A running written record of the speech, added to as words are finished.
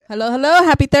Hello, hello.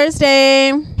 Happy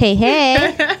Thursday. Hey,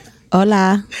 hey.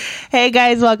 Hola. Hey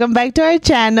guys, welcome back to our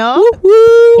channel.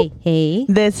 Hey, hey.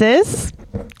 This is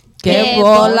Que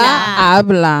bola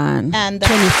hablan. And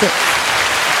 26.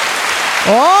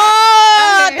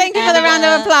 Oh, thank you for the round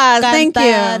of applause. Thank you.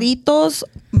 Cantaritos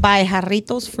by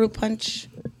Jarritos Fruit Punch.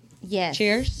 Yes.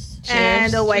 Cheers.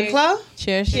 and a White Claw.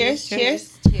 Cheers. Cheers.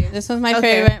 This was my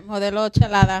Okay. favorite. Modelo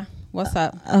chelada. What's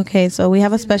up? Okay, so we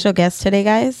have a special guest today,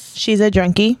 guys. She's a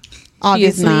drunkie.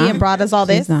 Obviously, not. and brought us all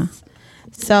She's this. not.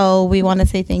 So we want to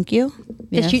say thank you.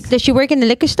 Yes. Does she work in the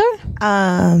liquor store?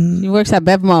 She works at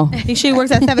Bevmo. I think she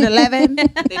works at 7-Eleven.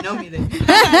 They know me there.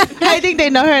 I think they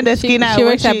know her in the esquina. She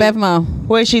where works at Bevmo.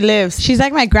 where she lives. She's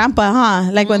like my grandpa,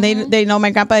 huh? Like when they know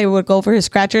my grandpa, he would go for his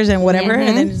scratchers and whatever.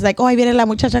 And then it's like, oh, ahí viene la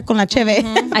muchacha con la cheve.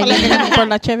 Por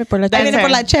la cheve, por la Ahí viene her. por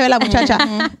la cheve la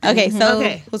muchacha. Okay, so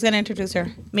Okay. who's going to introduce her?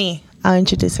 Me. I'll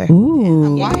introduce her.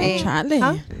 Ooh. Why? Chale.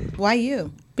 Huh? Why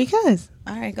you? Because.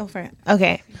 All right, go for it.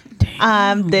 Okay.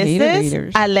 This is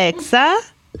Hater-haters. Alexa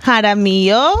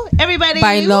Jaramillo. Everybody.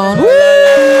 Bailón.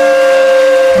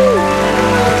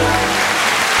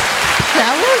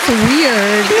 That was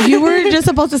weird. You were just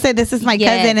supposed to say this is my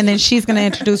Yeah. cousin, and then she's gonna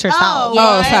introduce herself.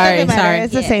 Oh, it sorry, doesn't matter. sorry.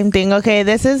 It's the Yeah. same thing. Okay,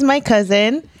 this is my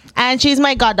cousin, and she's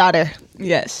my goddaughter.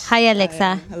 Yes. Hi,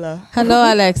 Alexa. Hello.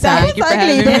 Hello, Alexa. Thank you for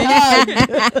having me.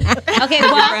 Okay,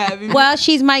 for having me. well,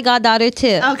 she's my goddaughter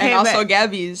too. Okay, And also but-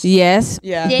 Gabby's. Yes.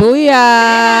 Yeah. Yeah. Booyah.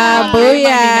 My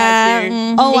Booyah. Nina's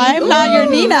here. Oh, I'm not your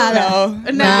Nina. No.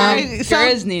 No, Sure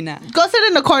is Nina. go sit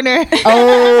in the corner.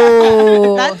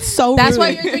 Oh. That's so That's rude. why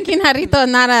you're drinking jarrito,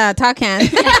 not a talk can.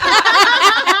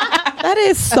 That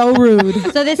is so rude.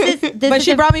 So this is But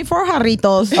she brought me 4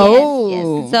 jarritos. Oh. Yes.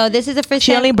 So this is the first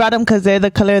She time only brought them because they're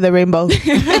the color of the rainbow.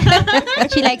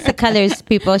 she likes the colors,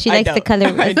 people. She I likes the know. color.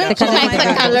 I know.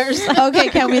 The colors. Okay,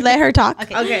 can we let her talk?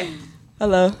 Okay.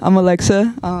 Hello. I'm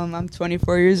Alexa. I'm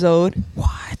 24 years old.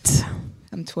 What?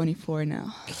 I'm 24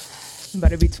 now. I'm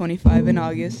about to be 25 in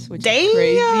August, which is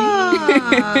crazy.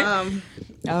 Damn.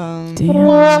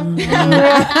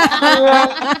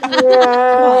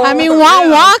 I mean,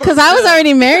 wah, because I was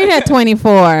already married at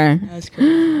 24. That's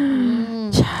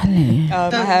crazy. Chale.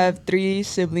 I have 3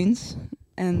 siblings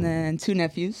and then 2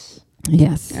 nephews.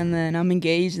 Yes. And then I'm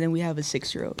engaged and we have a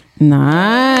 6-year-old.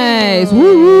 Nice.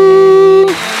 Woo.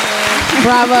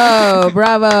 Bravo.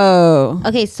 Bravo.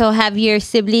 Okay, so have your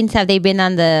siblings, have they been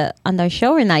on the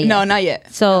show or not yet? No, not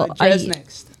yet. So are just you-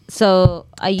 next. So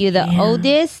are you the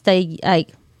oldest? Well,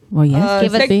 yes.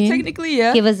 Give give us the. technically,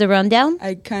 yeah. Give us the rundown.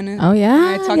 I kind of. Oh,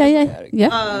 yeah. talked Yeah, yeah.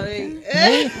 about it.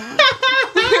 Yeah.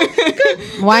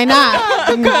 Why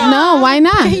not? No, why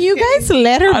not? Can you guys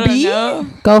let her I don't be? know.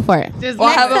 Go for it. Well,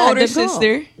 I have an older Nicole.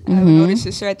 sister. I have an older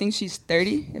sister. I think she's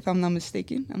 30, if I'm not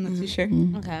mistaken. I'm not too sure.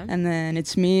 Okay. And then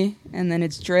it's me. And then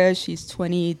it's Drea. She's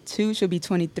 22. She'll be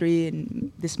 23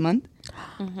 in this month.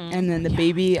 And then the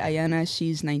baby, Ayana,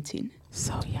 she's 19.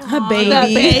 So, yeah. A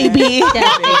baby. baby.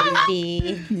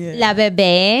 La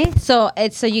bebé. So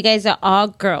you guys are all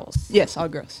girls. Yes, all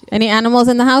girls. Any animals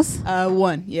in the house?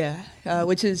 One, yeah.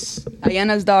 Which is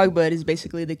Ayana's dog, but is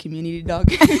basically the community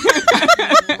dog.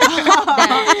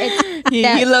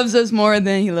 He loves us more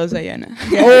than he loves Ayana.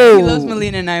 Oh. He loves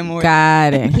Melina and I more.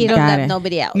 Got it. He don't Got love it.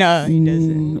 nobody else. No, he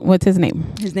doesn't. What's his name?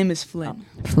 His name is Flynn.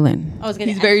 Flynn. I was gonna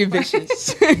He's ask- very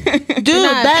vicious. Dude,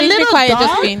 Nah, that please be little quiet, dog.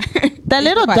 Josephine. That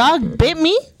little quiet. dog bit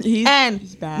me, He's and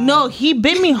bad. no, he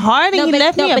bit me hard, and he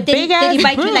left me a but big did ass he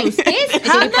bite you bruise. like this? Or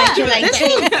did he bite you like this?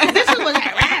 This one was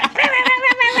like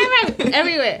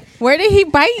everywhere. Where did he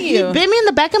bite He you? bit me in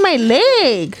the back of my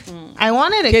leg. I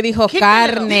wanted to. ¿Qué dijo? kick the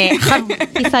little- Carne.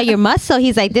 He saw your muscle.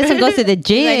 He's like, this one goes to the Like, let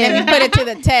gym. me put it to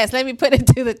the test. Let me put it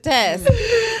to the test.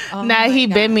 Oh Nah, he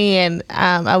bit me, and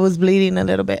I was bleeding a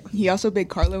little bit. He also bit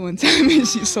Carla one time, and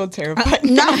she's so terrified.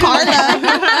 Not Carla.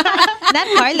 Not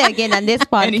Carla again on this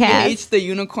And he podcast. hates the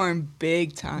unicorn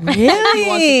big time. Really? He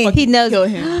wants to fucking He knows. kill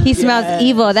him. He smells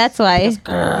evil. That's why.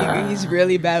 He's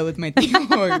really bad with my team.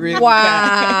 Really bad.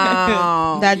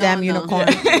 Wow. That damn unicorn.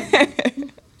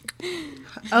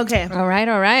 Okay. All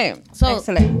right. So,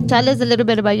 Excellent. tell us a little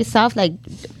bit about yourself. Like,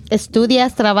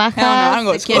 estudias, trabajas. Hell no, I don't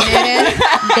go to school.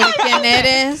 ¿Quién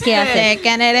eres? ¿Qué haces?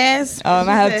 ¿Quién eres? I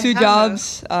have 2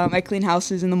 jobs. I clean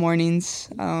houses in the mornings.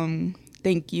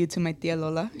 Thank you to my tia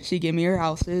Lola. She gave me her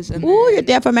houses. And Ooh, your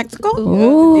dad from Mexico? the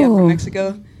tia from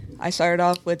Mexico. I started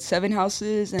off with 7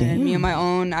 houses, and me and my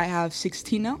own, I have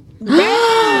 16 now. Really?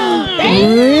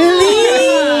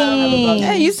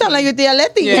 Hey, you sound like your tia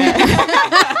Leti. Yeah.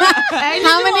 And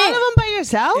How you do many- all of them by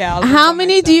yourself? Yeah. I'll do How it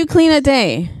many do you clean a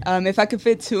day? If I could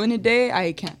fit 2 in a day,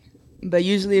 I can. but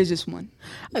usually it's just one.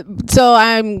 So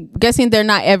I'm guessing they're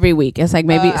not every week. It's like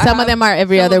maybe some of them are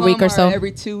every other week or so.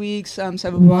 Every 2 weeks. Some of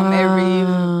them every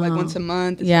like once a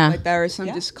month. And stuff like that. Or some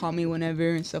just call me whenever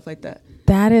and stuff like that.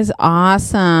 That is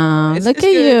awesome. Look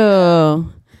at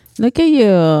you. Look at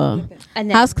you.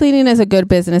 House cleaning is a good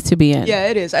business to be in. Yeah,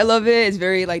 it is. I love it. It's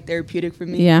very like therapeutic for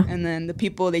me. Yeah. And then the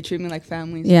people, they treat me like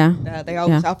family. Yeah. They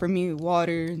always offer me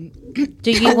water.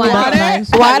 Do you want water?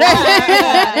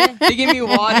 They give me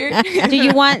water. Do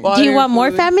you want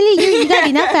more family? You got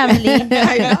enough family.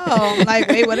 I know. I'm like,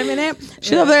 wait, wait a minute.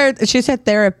 She's over there. She said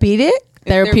therapeutic.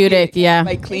 Therapeutic, yeah.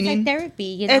 Like cleaning. It's like therapy,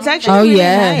 you know? It's actually Oh, really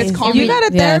yes. nice. It's calming. You got a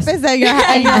therapist that you're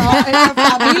in your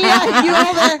familia. You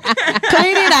over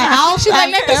cleaning a house. She's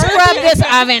like, let me scrub this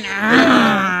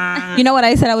oven. You know what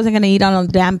I said I wasn't going to eat on a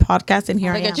damn podcast, and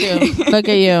here I am. Look at you. Look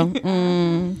at you.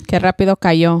 Qué rápido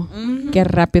cayó. Qué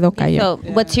rápido cayó. So,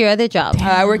 what's your other job?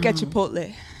 I work at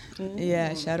Chipotle.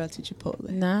 Yeah, shout out to Chipotle.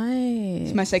 Nice.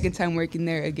 It's my second time working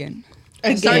there again.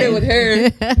 I started with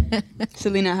her.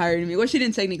 Selena hired me. Well, she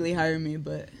didn't technically hire me,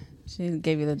 but she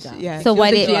gave you the job. Yeah. So she why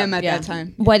was the did GM at that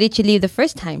time? Why did you leave the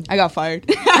first time? I got fired.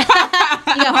 You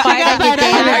got fired at your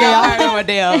day I got fired on my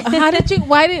day off. How did you?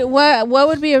 What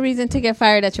would be a reason to get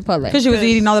fired at Chipotle? Because she was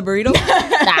eating all the burritos.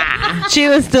 She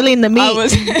was stealing the meat. I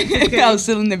was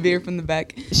stealing the beer from the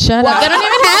back. Shut up. They don't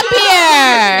even have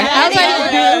beer. I was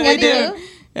like, They do.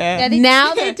 Yeah.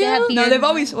 Now they do? No, they've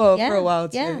always for Yeah. a while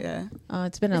too. Yeah. Yeah. Oh,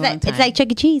 it's been a long time. It's like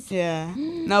Chuck E. Cheese. Yeah.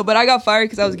 No, but I got fired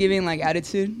because I was giving like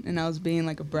attitude and I was being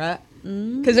like a brat.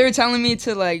 Because they were telling me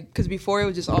to like, because before it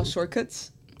was just all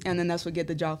shortcuts, and then that's what get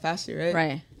the job faster, right?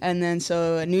 Right. And then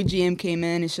so a new GM came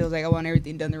in and she was like, I want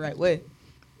everything done the right way.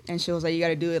 And she was like, you got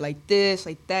to do it like this,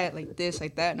 like that, like this,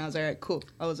 like that. And I was like, all right, cool.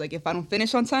 I was like, if I don't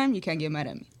finish on time, you can't get mad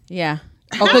at me. Yeah.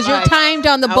 Oh, because you're timed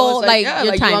on the I bolt. was Like, yeah,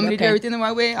 you're like, timed. you want me to do Okay. everything the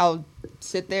right way? I'll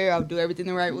sit there. I'll do everything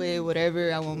the right way,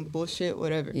 whatever. I won't bullshit,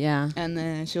 whatever. Yeah. And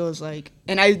then she was like,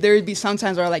 and there would be some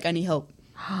times where like, I need help.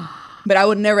 But I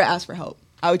would never ask for help.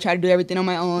 I would try to do everything on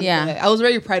my own. Yeah. I was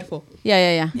very prideful.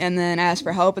 Yeah. And then I asked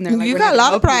for help, and they're like, You "We're got a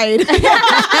not lot of gonna help you."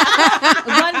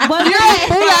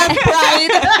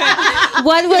 pride.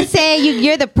 One would say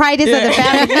you're the pridest of the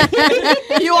family.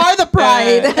 You are the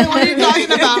pride. What are you talking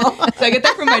about? So I get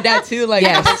that from my dad too. Like,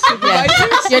 Yes.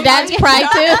 supervisors. Your dad's pride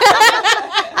too.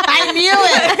 I knew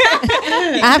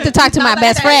it. I have to talk to my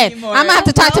best friend. anymore. I'm gonna have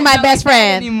to talk to my best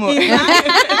friend. Anymore.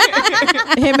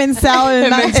 Him and Sal is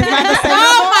not the same.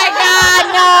 Oh my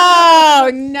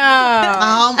God!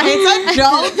 No. It's a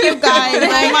joke, you guys.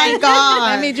 Oh my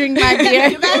God. Let me drink my beer.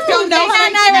 You guys don't know how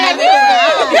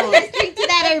Let's drink to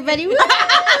that, everybody.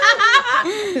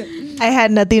 I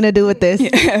had nothing to do with this.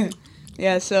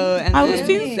 Yeah, so and I then was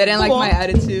feeling they didn't like cool. my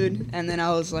attitude, and then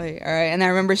I was like, all right. And I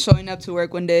remember showing up to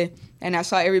work one day, and I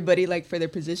saw everybody like for their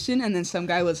position, and then some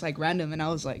guy was like random, and I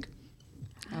was like,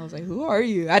 who are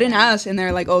you? I didn't ask, and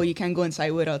they're like, oh, you can't go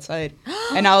inside, wait outside.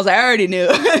 And I was like, I already knew.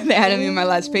 They had me in my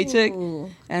last paycheck,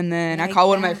 and then I called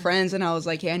one of my friends, and I was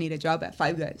like, hey, I need a job at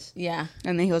Five Guys. Yeah.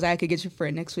 And then he was like, I could get you for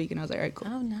it next week, and I was like, all right, cool.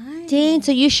 Oh, nice. Dang,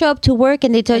 so you show up to work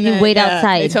and they tell you wait They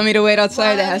outside. told me to wait outside.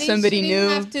 Well, They at had least somebody she new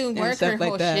didn't have to and work stuff her like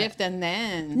whole that. shift and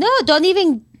then. No, don't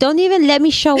even let me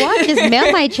show up. Just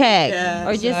mail my check Yeah,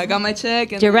 or so just I got my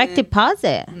check and direct then,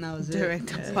 deposit. and that was it. Direct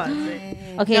deposit.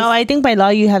 Okay. No, I think by law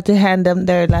you have to hand them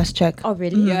their last check. Oh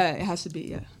really? Yeah, it has to be.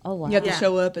 Yeah, Oh wow. you have to Yeah.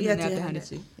 show up and You then they have have to to hand hand it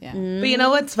to you. Yeah. But you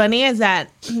know what's funny is that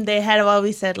they had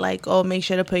always said like, oh, make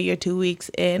sure to put your 2 weeks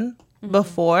in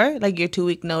before, like your 2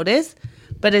 week notice.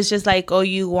 But it's just like, oh,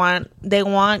 they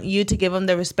want you to give them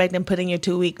the respect and put in your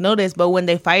 2 week notice. But when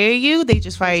they fire you, they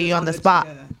just fire you on the spot.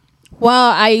 Yeah.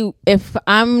 Well, if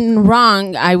I'm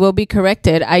wrong, I will be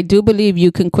corrected. I do believe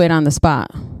you can quit on the spot.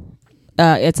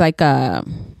 It's like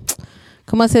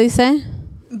 ¿cómo se dice?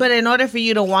 But in order for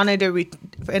you to want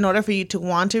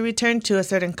to return to a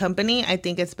certain company, I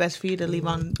think it's best for you to leave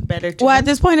on better terms. Well, at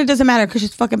this point, it doesn't matter because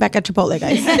she's fucking back at Chipotle,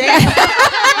 guys.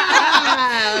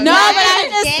 No, but I'm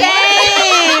just saying.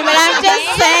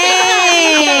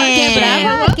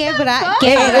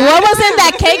 What was in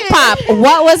that cake pop?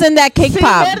 What was in that cake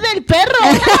pop?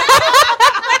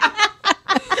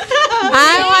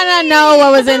 I want to know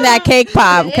what was in that cake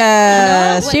pop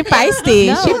because she feisty.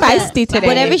 She feisty today.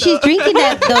 Whatever she's drinking,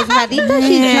 those jarritos,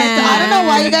 she's I don't know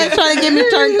why you guys trying to get me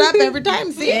turned up every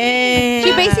time. See?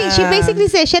 She basically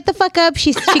said, "Shut the fuck up."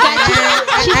 She still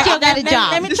got a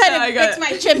job. Let me try to fix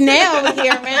my chip nail over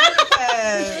here, man.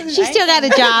 She still got a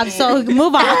job, so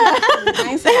move on. I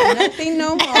ain't saying nothing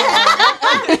no more.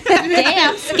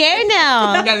 Damn, I'm scared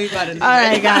now. Got me about it. All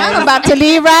right, guys. I'm about to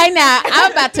leave right now.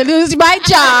 I'm about to lose my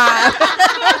job.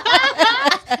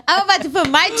 I'm about to put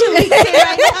my 2 weeks in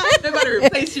right now. They're about to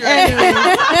replace you right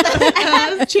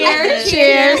now. Cheers.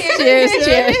 Cheers.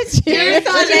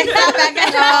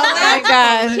 Oh my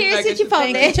God. Cheers to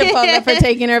Chipotle. Thank you, Chipotle, for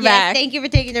taking her back. Thank you for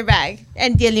taking her back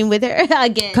and dealing with her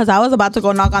again. Because I was about to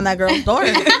go knock on that girl's door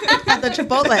at the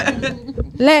Chipotle.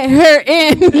 Let her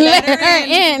in. Let her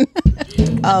in.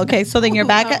 Okay, so then you're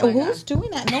back at... Who's doing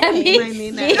that? No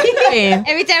way.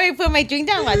 Every time I put my drink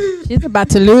down, watch. She's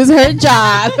about to lose her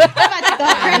job.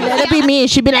 Let it be me.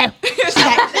 She'd be like...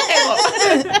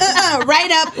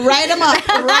 Write them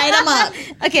up.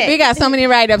 Okay. We got so many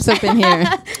write-ups up in here.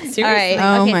 All right.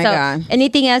 Oh, okay, my so God.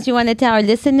 Anything else you want to tell our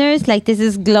listeners? Like, this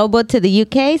is global to the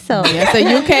UK, so Yes, the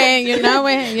UK, you know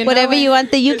it. whatever you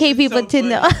want the UK people to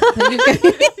know.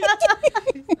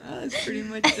 That's pretty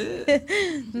much it.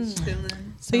 Just chilling.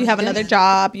 So you have another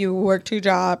job. You work 2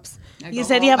 jobs. You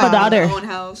said you have a daughter. My own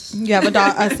house. You have a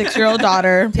 6-year-old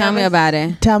daughter. Tell me about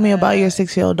it. Tell me about your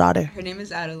 6-year-old daughter. Her name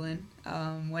is Adeline.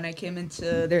 When I came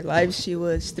into their lives, she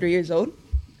was 3 years old.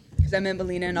 Because I met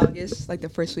Melina in August, like the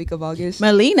first week of August.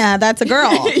 Melina, that's a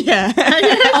girl. Yeah.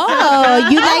 Oh,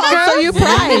 you like girls? So you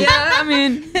pride. Yeah, I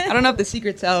mean, I don't know if the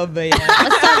secret's out, but yeah.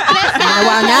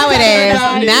 Well,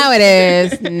 now it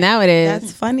is.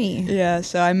 That's funny. Yeah,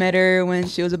 so I met her when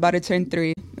she was about to turn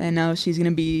 3, and now she's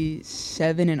going to be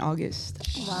 7 in August.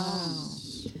 Wow.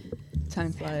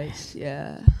 Time flies,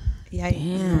 yeah. Yeah.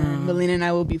 Melina and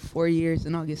I will be 4 years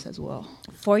in August as well.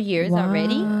 4 years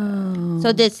already.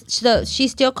 So she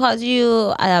still calls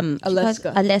you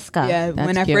Aleska. Aleska. Yeah, That's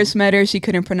when I cute. first met her, she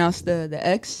couldn't pronounce the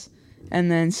X.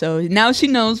 And then so now she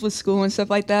knows with school and stuff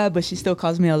like that, but she still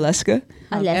calls me Aleska.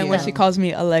 And when she calls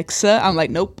me Alexa, I'm like,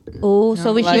 nope. Oh,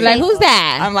 so when Like- she You're like, who's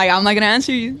that? I'm like, I'm not going to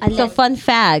answer you. So fun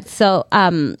fact. So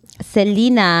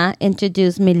Selena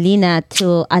introduced Melina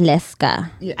to Aleska.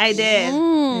 Yes. I did.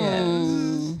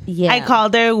 Yeah. I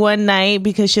called her one night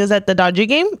because she was at the Dodger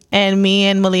game, and me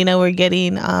and Melina were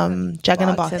getting Jack in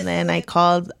the Box, and then I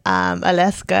called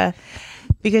Aleska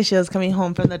because she was coming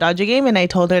home from the Dodger game, and I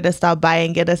told her to stop by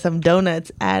and get us some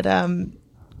donuts at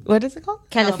what is it called?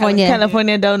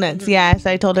 California Donuts. Yeah,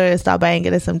 so I told her to stop by and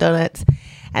get us some donuts.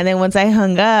 And then once I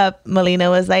hung up, Melina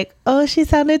was like, "Oh, she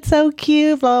sounded so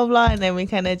cute, blah, blah, blah." And then we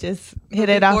kind of just hit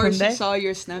it off from Before there. she saw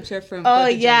your Snapchat from Oh,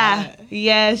 4th of yeah. July.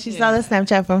 Yeah, she saw the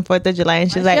Snapchat from 4th of July,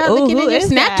 and she's like, Yeah, "Oh, looking who at your is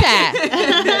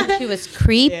that?" Snapchat. She was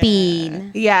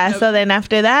creeping. Yeah, so then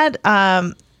after that,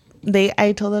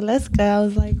 I told Aleska, I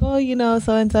was like, "Oh, you know,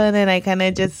 so and so," and then I kind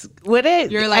of just with it.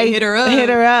 You're like, I hit her up. hit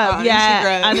her up, On yeah,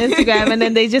 Instagram. on Instagram, and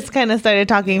then they just kind of started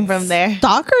talking from there.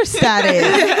 Stalker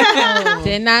status.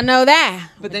 Did not know that.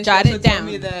 But then she Jot also it down. told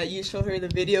me that you showed her the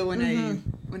video when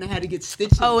I had to get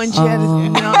stitches. Oh, and she had,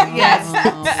 yes.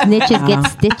 Snitches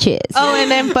get stitches. Oh, and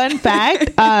then fun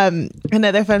fact,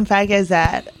 another fun fact is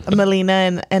that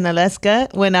Melina and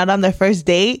Aleska went out on their first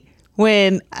date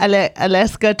when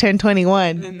Aleska turned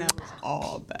 21. And that was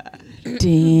all bad.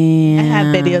 Damn. I have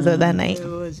videos of that night. It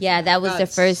was Yeah, that was the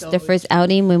so first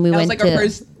outing when we That was went like our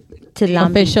first to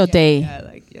Long Beach. Official day. yeah,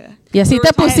 like yeah. ¿Y así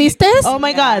te pusiste? Oh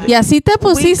my God. ¿Y así te We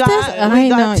pusiste? got, we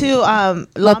got to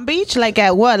Long Beach like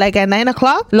at what? Like at 9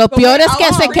 o'clock? Lo peor es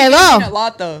que se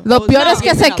quedó. Lo peor es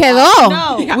que se quedó.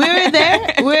 No,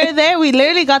 we were there. We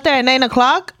literally got there at 9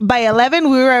 o'clock. By 11,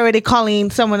 we were already calling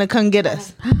someone to come get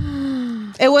us.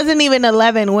 It wasn't even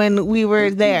 11 when we were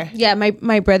there. Yeah,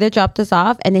 my brother dropped us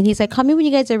off, and then he's like, "Call me when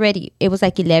you guys are ready." It was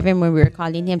like 11 when we were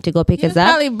calling him to go pick He was us up.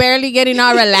 probably barely getting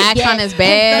all relaxed Yeah. on his No,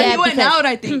 bed. he went because- out,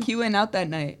 I think. He went out that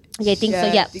night. Yeah, I think so.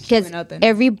 I Yeah, think he because went out that night.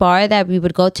 every bar that we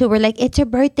would go to, we're like, "It's her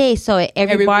birthday," so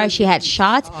every bar she had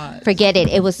shots. Forget it.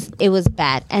 It was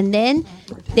bad. And then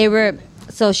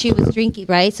so she was drinking,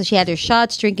 right? So she had her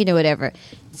shots, drinking or whatever.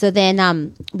 So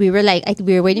then we were like,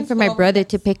 we were waiting for my brother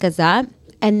to pick us up,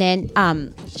 and then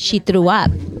she threw up.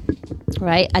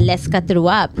 Right, Aleska threw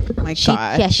up. My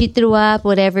God. Yeah, she threw up.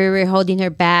 Whatever, we were holding her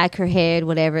back, her head,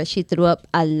 whatever. She threw up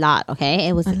a lot. Okay,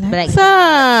 it was like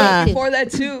Before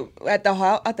that too, at the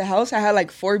house, I had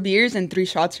like 4 beers and 3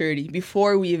 shots already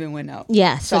before we even went out.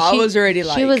 Yeah, so so I she- was already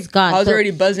like, she was gone. I was So-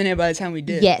 already buzzing it by the time we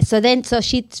did. Yeah, so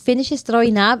she finishes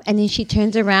throwing up, and then she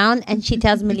turns around and she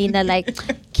tells Melina like,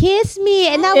 "Kiss me."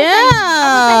 And I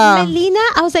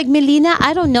was like, Melina,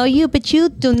 I don't know you, but you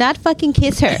do not fucking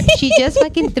kiss her. She just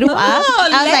fucking threw up.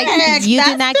 I was like, you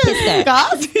do not kiss her.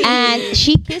 And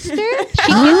she kissed her.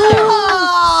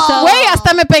 So Güey,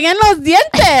 hasta me pegué en los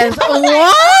dientes.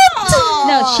 What?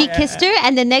 no, she kissed her,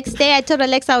 and the next day I told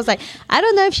Alexa, I was like, I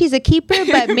don't know if she's a keeper,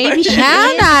 but maybe she Hell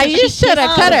is. nah, you should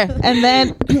have cut her. And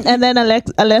then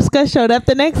Alexa showed up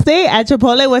the next day at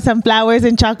Chipotle with some flowers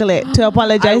and chocolate to I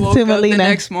apologize woke to up the Melina.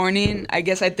 next morning. I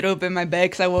guess I threw up in my bed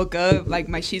because I woke up like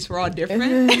my sheets were all different.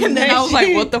 And then I was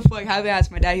like, "What the fuck happened?" I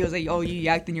asked my dad. He was like, "Oh, you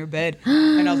yacked in your bed."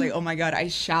 And I was like, "Oh my god!" I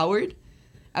showered.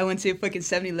 I went to a fucking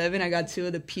 7-Eleven. I got 2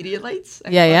 of the Pedialytes.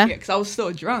 Yeah. Because I was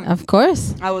still drunk. Of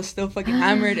course. I was still fucking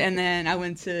hammered. And then I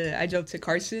drove to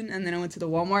Carson. And then I went to the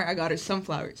Walmart. I got her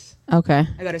sunflowers. Okay.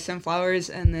 I got her sunflowers.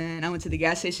 And then I went to the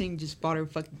gas station. Just bought her a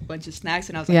fucking bunch of snacks.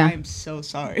 And I was like, Yeah. I am so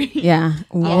sorry. Yeah.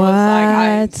 I was like,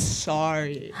 I'm What?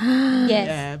 sorry. Yes.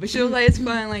 Yeah. But she was like, it's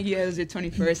fine. Like, yeah, it was your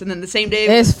 21st. And then the same day,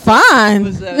 It's it fun.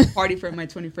 was a party for my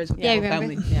 21st with Yeah, my whole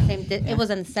remember? family. Yeah. It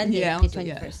was on Sunday, Yeah, the also,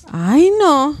 yeah. 21st. I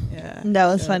know. Yeah. That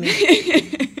was funny.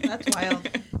 That's wild.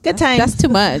 Good time. That's too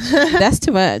much. That's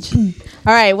too much.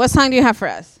 All right. What song do you have for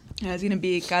us? It's going to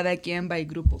be Cada Quien by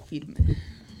Grupo Firme.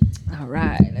 All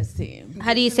right. Let's see.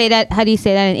 How do you say that? How do you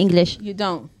say that in English? You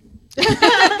don't.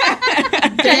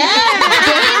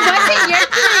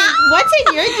 What's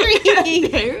in your drink?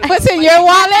 What's in your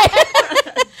wallet?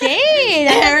 Dang,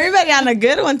 Everybody on a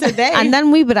good one today. andan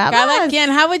muy bravas. Cada quien.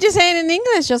 How would you say it in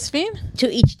English, Josephine? To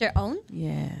each their own.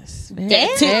 Yes.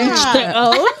 Damn.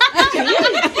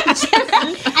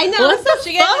 I know. I was so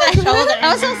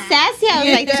I was so sassy. I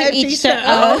was like, to each their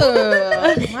own.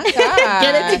 Oh my God.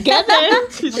 Get it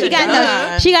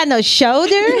together. She got no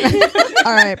shoulder.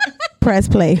 All right, press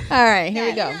play. All right. Here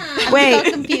we go. Wait.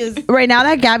 So confused. Right now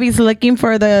that Gabby's looking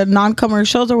for the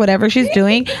non-commercials or whatever she's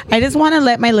doing, I just want to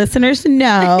let my listeners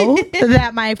know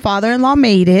that my father-in-law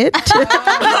made it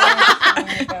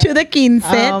to the quince,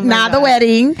 not the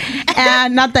wedding,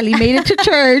 and Natalie made it to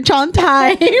church on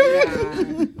time.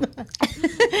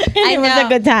 It was a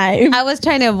good time. I was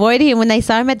trying to avoid him when I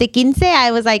saw him at the quince.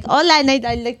 I was like, hola, and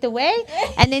I looked away,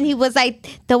 and then he was like,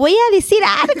 te voy a decir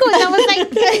algo, and I was like,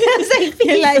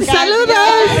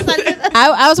 Saludos.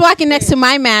 I was walking next to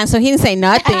my man, so he didn't say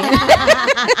nothing.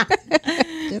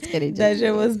 Just kidding. That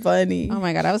shit was funny. Oh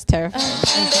my God, I was terrified. De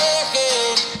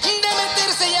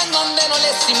meterse y en donde no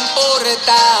les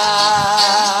importa.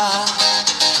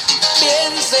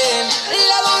 Piensen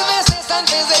las 2 veces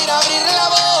antes de ir a abrir la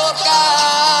boca.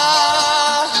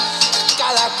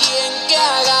 Cada quien que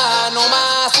haga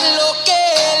nomás lo que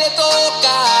le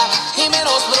toca y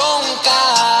menos bronca.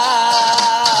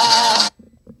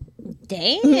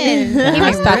 dang.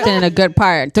 I stopped it in a good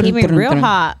part. He made real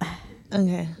hot.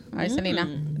 Okay. All right, Selena.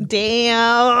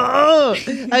 Damn.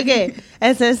 Okay.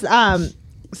 It says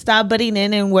stop butting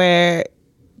in and where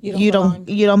you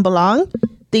don't belong.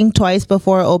 Think twice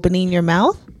before opening your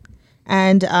mouth.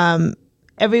 And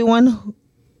everyone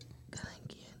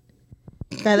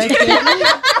cada quien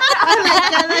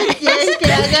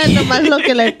que haga nomás lo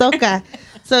que le toca.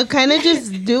 So kind of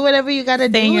just do whatever you gotta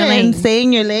do in your and lane. stay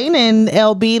in your lane, and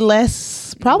it'll be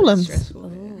less problems.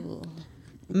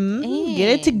 Get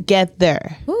it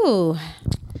together. Ooh.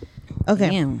 Okay.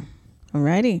 Damn.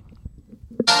 Alrighty.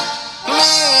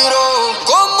 Miro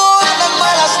cómo hablan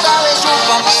mal hasta de su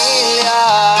familia.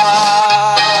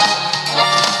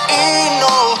 Y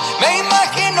no me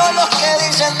imagino lo que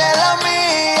dicen de la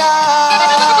mía.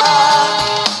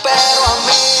 Pero a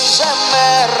mí se me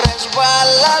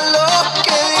resbala lo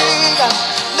que digan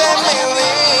de mi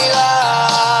vida.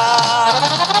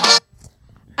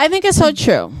 I think it's so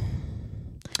true.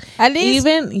 At least,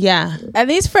 at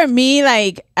least for me,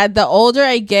 like, at the older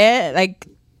I get, like,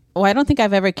 well, I don't think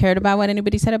I've ever cared about what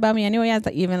anybody said about me anyway,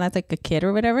 even as like a kid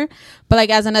or whatever. But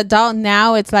like as an adult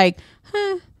now, it's like,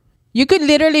 you could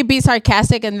literally be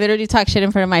sarcastic and literally talk shit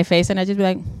in front of my face, and I'd just be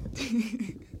like,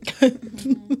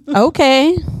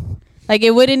 okay. Like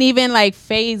it wouldn't even like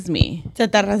phase me. Se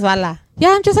te resbala. Yeah,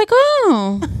 I'm just like,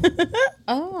 oh,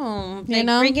 Oh, You like,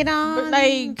 know? bring it on,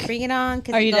 Like, bring it on.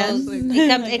 Cause are it you goes,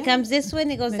 done? it comes this way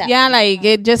and it goes that. yeah, way. like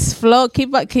it just flow,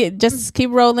 just keep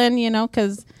rolling, you know,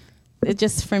 because it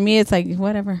just for me, it's like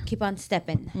whatever. Keep on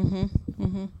stepping.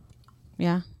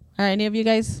 Yeah. Are any of you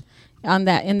guys in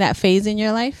that phase in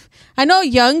your life? I know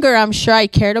younger, I'm sure I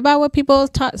cared about what people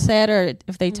said or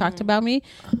if they talked about me,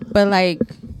 but like,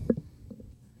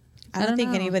 I don't think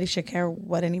know. anybody should care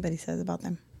what anybody says about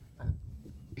them.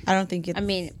 I don't think it's I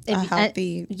mean, a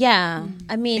healthy yeah.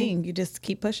 I mean, thing. You just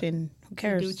keep pushing. Who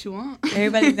cares? Do what you want.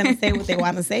 Everybody's gonna say what they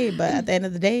want to say, but at the end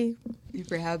of the day,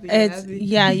 If you're happy, you're It's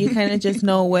happy. you kind of just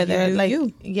know whether do like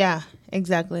you. yeah,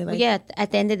 exactly. Like yeah.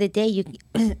 At the end of the day, you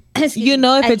you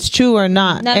know if it's true or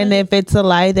not, Not and only- if it's a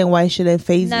lie, then why should it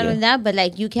phase not you? only that, but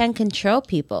like you can't control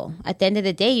people. At the end of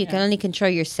the day, you can only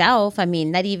control yourself. I mean,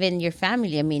 not even your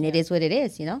family. I mean, it is what it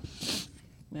is, you know.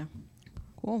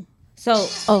 cool. So,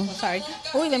 Sorry.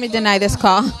 Oh, let me deny this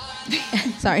call.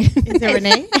 Sorry. Is it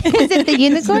Renee? is it the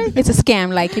unicorn? It's a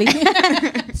scam, likely.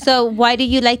 So, why do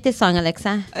you like this song,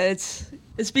 Alexa?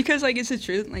 It's because like it's the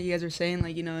truth, like you guys were saying,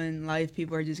 like, you know, in life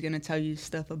people are just gonna tell you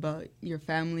stuff about your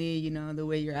family, you know, the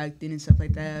way you're acting and stuff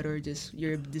like that, or just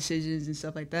your decisions and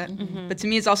stuff like that. But to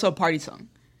me, it's also a party song.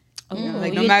 You know,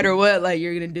 like no matter what, like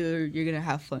you're gonna do, you're gonna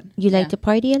have fun. You like to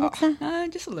party, Alexa?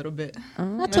 Just a little bit.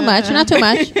 Not too much. Not too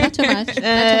much. Not too much.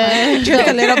 Just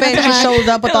a little bit. She shows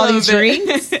up with all these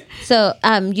drinks. So,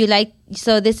 you like?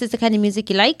 So this is the kind of music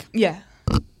you like? Yeah.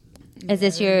 Is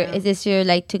this your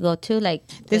like to go to? Like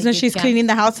This like when you she's jam- cleaning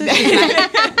the houses.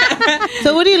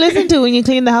 So what do you listen to when you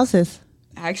clean the houses?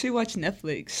 I actually watch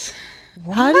Netflix.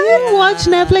 How do you watch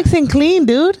Netflix and clean,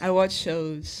 dude? I watch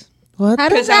shows. What? How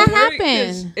does that at work,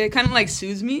 'cause happen? it kind of like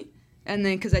soothes me. And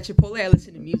then because at Chipotle, I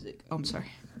listen to music. Oh, I'm sorry.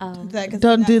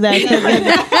 Don't do that.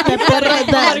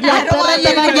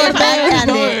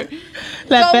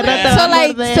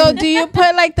 So do you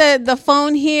put like the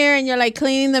phone here and you're like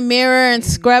cleaning the mirror and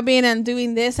scrubbing and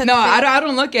doing this? No, I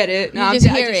don't look at it. No, You I just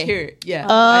just hear hear it. it. Yeah.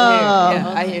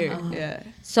 Oh. I hear it. Yeah.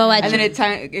 So And then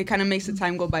it kind of makes the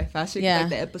time go by faster, Yeah. like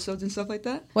the episodes and stuff like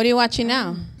that. What are you watching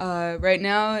now? Right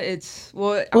now, it's I'm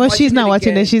Well, watching she's not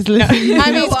watching again. it. She's listening.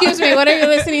 I mean, excuse me. What are you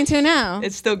listening to now?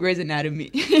 It's still Grey's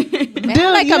Anatomy. They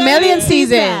have like a million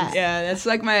seasons. Yeah, that's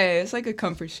like it's like a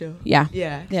comfort show. Yeah.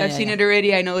 Yeah, 'cause Yeah, I've yeah, seen yeah. it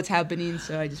already. I know what's happening,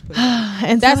 so I just put it.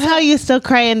 And That's somehow you still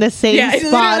cry in the same Yeah,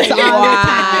 spots all literally. the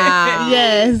time.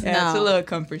 Yes. Yeah, it's a No. little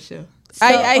comfort show.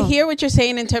 I hear what you're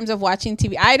saying in terms of watching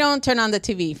TV. I don't turn on the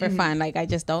TV for fun. Like, I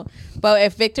just don't. But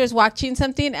if Victor's watching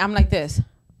something, I'm like this.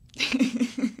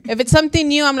 If it's something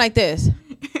new, I'm like this.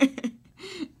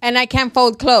 And I can't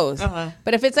fold clothes.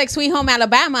 But if it's like Sweet Home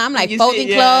Alabama, I'm like You folding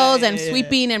see- clothes yeah, and yeah.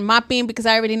 sweeping and mopping because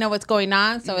I already know what's going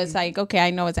on. So it's like, okay, I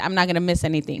know I'm not going to miss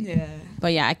anything. Yeah.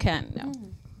 But yeah, I can't. No.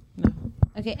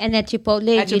 okay, and at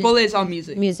Chipotle, At Chipotle, it's all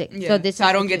music. Music. Yeah. So this I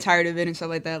is don't what get you- tired of it and stuff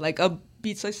like that. Like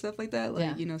beats like stuff like that. Like,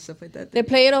 Yeah. you know, stuff like that. They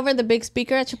play it over the big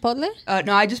speaker at Chipotle?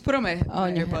 No, I just put on my, my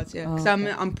in your AirPods. head. Yeah, Oh,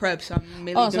 because I'm prep, so I'm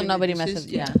mainly Oh, so doing the nobody dishes.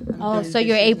 messes- yeah. I'm Oh, doing so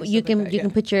you're dishes able. and You stuff can like that, you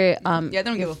can put your Yeah, they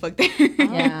don't give a fuck there.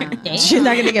 Yeah. She's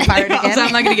not gonna get fired again. So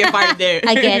I'm not gonna get fired there.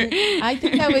 Again. I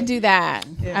think I would do that.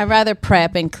 Yeah. I'd rather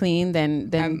prep and clean than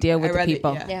deal with I'd the rather-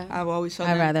 people. Yeah. I've always told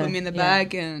I'd them, rather- put me in the yeah.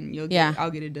 back and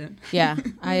I'll get it done. Yeah,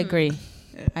 I agree.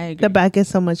 I agree. The back is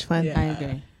so much fun. Yeah. I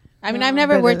agree. I mean, I've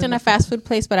never worked in a fast food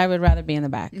place, but I would rather be in the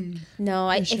back.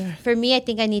 No, for me, I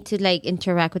think I need to like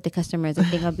interact with the customers. I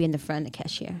think I'll be in the front, the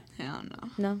cashier. Hell no.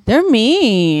 No, They're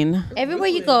mean. everywhere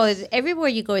you go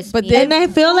is But mean. And I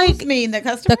feel like mean the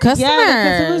customer. The customers. Yeah,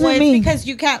 the customers Well, are it's mean. because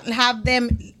you can't have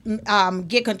them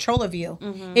get control of you.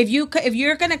 If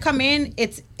you're gonna come in,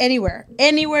 it's anywhere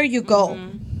you go,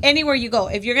 anywhere you go.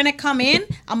 If you're gonna come in,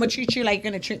 I'm gonna treat you like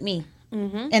you're gonna treat me,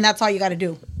 and that's all you got to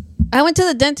do. I went to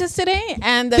the dentist today,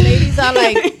 and the ladies are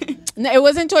like, no, it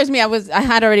wasn't towards me. I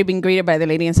had already been greeted by the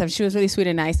lady and stuff. She was really sweet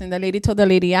and nice. And the lady told the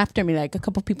lady after me, like a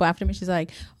couple people after me, she's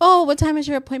like, "Oh, what time is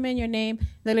your appointment? Your name?"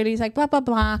 The lady's like, "Blah blah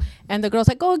blah," and the girl's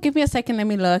like, "Oh, give me a second, let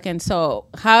me look." And so,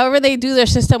 however they do their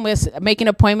system with making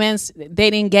appointments, they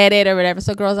didn't get it or whatever.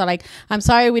 So girls are like, "I'm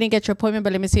sorry, we didn't get your appointment,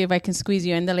 but let me see if I can squeeze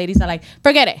you." And the ladies are like,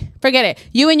 "Forget it,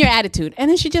 you and your attitude." And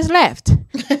then she just left.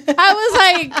 I was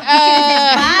like,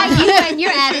 Bye, you and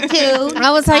your attitude.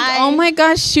 I was like, Bye. oh my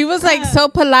gosh, she was like so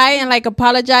polite and like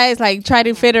apologized, like try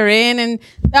to fit her in, and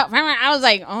I was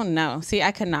like, oh no, see,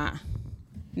 I could not,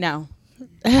 no,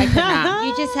 I could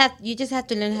not. You just have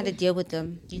to learn how to deal with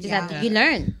them. You just have to. You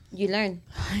learn.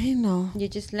 I know. You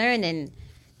just learn, and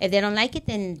if they don't like it,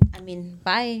 then I mean,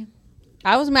 bye.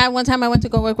 I was mad one time I went to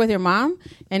go work with your mom,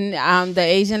 and the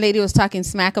Asian lady was talking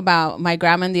smack about my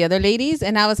grandma and the other ladies,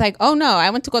 and I was like, oh no,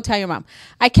 I went to go tell your mom,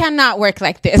 I cannot work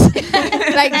like this.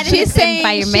 Like she's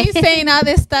saying all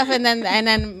this stuff, and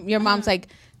then your mom's like,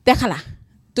 déjala,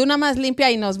 tú nada más limpia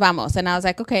y nos vamos. And I was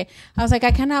like, okay. I was like,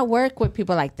 I cannot work with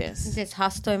people like this. This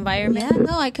hostile environment. Yeah,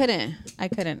 no, I couldn't.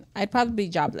 I'd probably be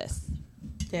jobless.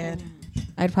 Dead.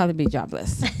 I'd probably be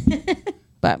jobless.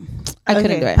 But I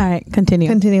couldn't do it. All right, continue.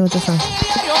 Continue with the song.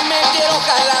 Yo me quiero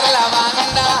calar la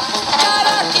banda.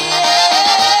 Cada quien.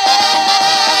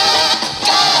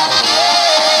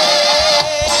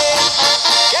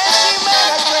 Que si me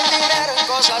gasto el dinero en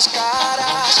cosas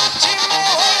caras, si me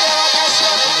voy de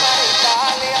vacaciones para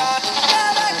Italia,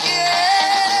 cada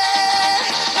quien,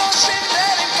 no se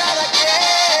enteren cada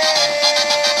quien.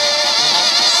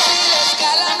 Si la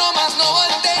escala nomás no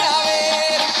volteen a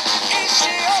ver, y si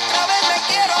otra vez me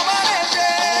quiero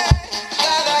amanecer,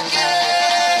 cada quien.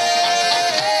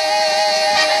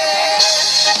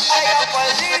 Ay,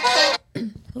 apaldito.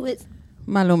 Who is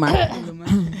Maluma.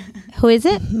 Who is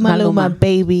it? Maluma,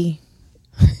 baby.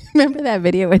 Remember that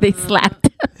video where they slapped?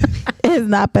 It's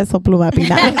not Peso Pluma,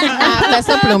 Pina.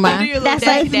 Peso Pluma. That's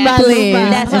why. Please.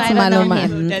 That's why It's I don't know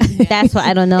Maluma. him. That's why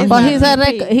I don't know him. Well, he's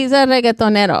a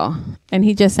reggaetonero, and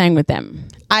he just sang with them.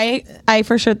 I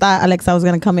for sure thought Alexa was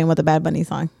gonna come in with a Bad Bunny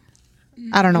song.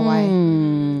 I don't know why.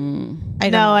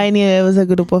 I knew it was a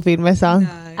Grupo Firme song.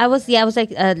 I was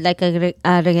like a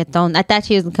reggaeton. I thought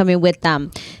she was coming with Dale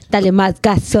Más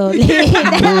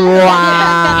Gasolina.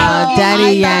 Wow,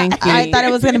 Daddy Yankee. I thought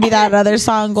it was gonna be that other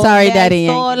song. Sorry, Daddy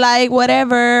So Yankee. like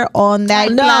whatever on that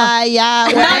playa.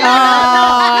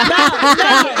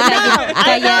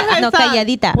 No,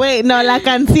 calladita. Wait, no, la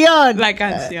canción. La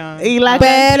canción. Y la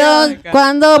Pero canción.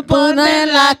 cuando pone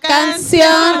la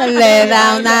canción le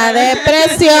da una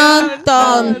depresión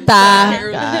tonta.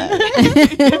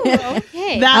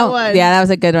 Okay. That one. Yeah, that was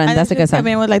a good one. That's a good I song.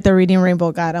 mean, with like the Reading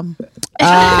Rainbow got him.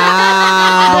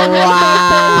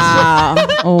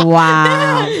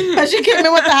 Wow. She came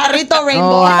in with the Jarrito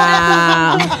Rainbow.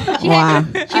 Wow.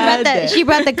 Wow. She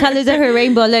brought the colors of her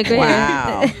rainbow. Look,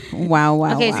 right here.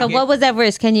 Wow. Okay, so what was that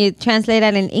verse? Can you translate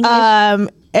that in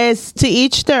English? It's to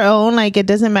each their own. Like, it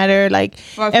doesn't matter. Like,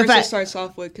 Well, if first I, it starts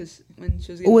off with, because when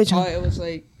she was getting Which caught, one? it was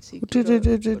like, like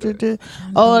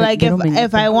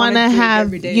if I want to have,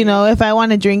 every day. if I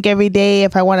want to drink every day,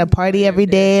 if I want to party every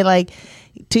day, like,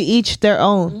 to each their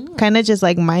own. Kind of just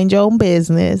like mind your own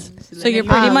business. So you're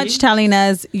pretty much telling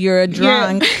us you're a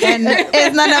drunk and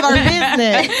it's none of our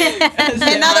business.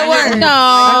 In other words,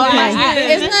 No,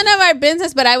 it's none of our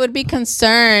business, but I would be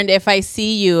concerned if I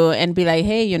see you and be like,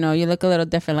 hey, you look a little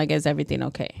different. Like, is everything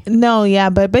okay? No, yeah,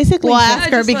 but basically, we'll ask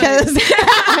her because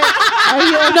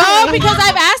No, because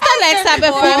I've asked Alexa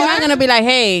before. I'm not going to be like,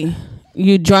 hey,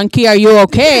 you drunkie, are you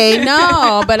okay?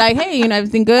 No, but like, hey,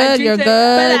 everything good? You're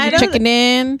good? You checking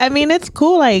in? I mean, it's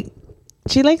cool. Like,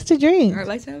 she likes to drink. I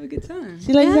like to have a good time.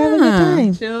 She likes to have a good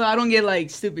time. Chill. I don't get like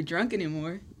stupid drunk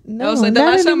anymore. No, That was like the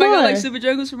not last time I got anymore. like super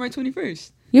drunk was for my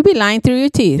 21st. You be lying through your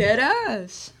teeth. Dead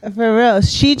ass. For real.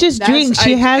 She just That's- drinks.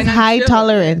 She has and I'm high chill.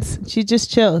 tolerance. She just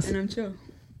chills. And I'm chill.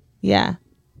 Yeah.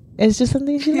 It's just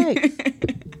something she likes.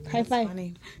 High five.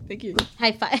 Thank you.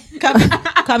 High five.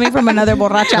 coming from another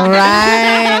borracha.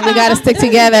 Right. We got to stick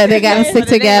together. They got to stick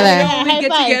together. We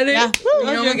get together.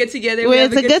 We get together. Well, We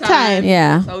have it's a good time.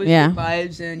 Yeah. It's always Yeah. good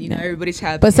vibes, and everybody's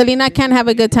happy. But Selena can't have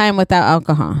a good time without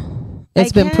alcohol.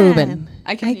 It's been proven.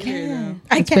 I can't hear though.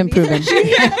 It's been proven.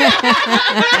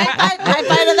 High five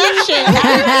to that shit.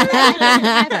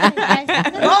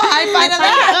 Oh, high five to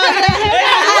that.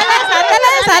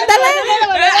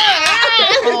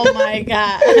 Oh my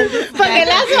God.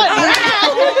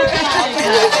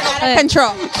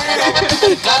 Control.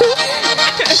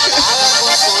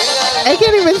 I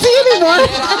can't even see anymore.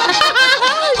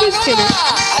 Just kidding.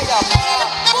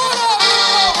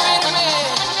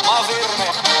 Más firme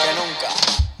que nunca.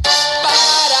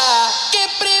 Para que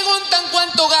preguntan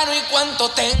cuánto gano y cuánto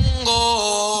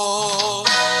tengo.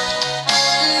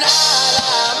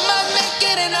 Nada más me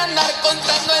quieren andar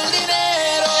contando el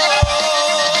dinero.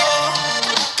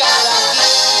 Cada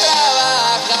quien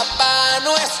trabaja para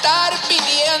no estar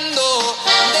pidiendo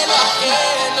de lo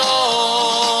ajeno.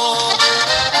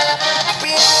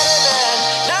 Pierden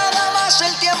nada más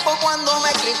el tiempo cuando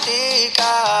me critican.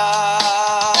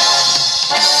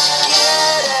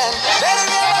 Quieren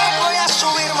verme abajo y a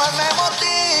subir más me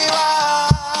motiva.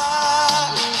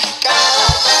 Cada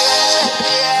vez se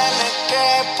tiene que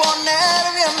poner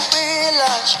bien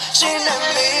pilas sin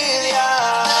envidia.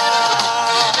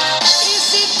 Y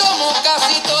si tomo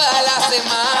casi toda la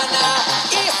semana,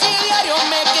 y si diario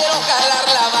me quiero jalar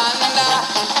la banda,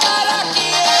 cada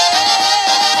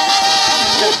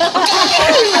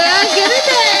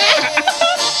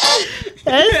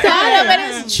But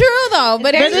it's true though.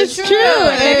 But it's true.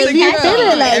 If you feel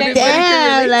it like,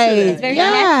 damn, It's like, very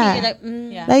yeah. nasty.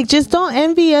 You're like, Like, just don't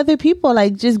envy other people.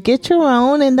 Like, just get your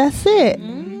own and that's it.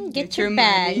 get your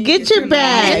bag. Get your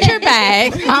bag. Get your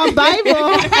bag. On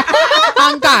Bible.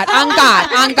 On God.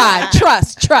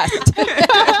 Trust.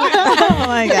 Oh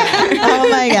my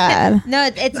God. No,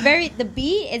 it's very, the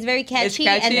beat is very It's catchy,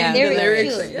 catchy and the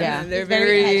lyrics too. yeah, they're It's very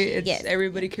very. catchy, It's yes.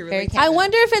 everybody can Very relate. catchy. I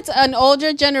wonder if it's an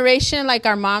older generation, like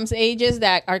our mom's ages,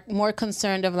 that are more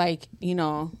concerned of like,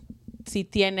 si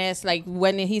tienes, like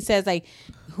when he says like,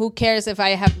 who cares if I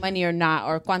have money or not,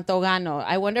 or cuánto gano.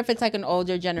 I wonder if it's like an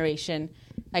older generation,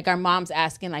 like our mom's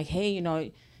asking like, hey,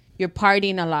 you're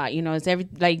partying a lot, is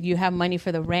like you have money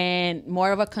for the rent,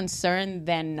 more of a concern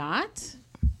than not.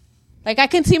 Like I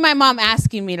can see my mom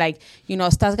asking me like,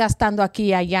 estás gastando aquí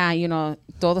y allá,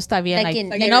 todo está bien, Like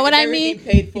like in- you know what I everything mean?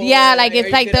 paid for, Yeah, like like, it's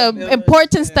are like you gonna the build-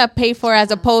 important stuff paid for as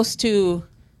opposed to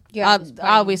You're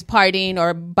always partying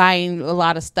or buying a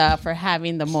lot of stuff or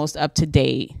having the most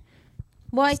up-to-date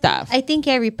stuff. I think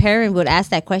every parent would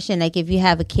ask that question. Like, if you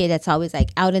have a kid that's always like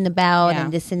out and about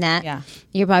and this and that,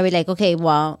 you're probably like, okay,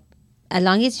 well, as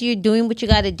long as you're doing what you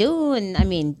got to do, and I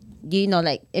mean, you know,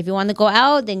 like if you want to go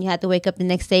out, then you have to wake up the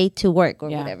next day to work or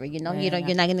whatever. You know, you're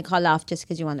not going to call off just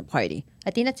because you want to party.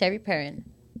 I think that's every parent.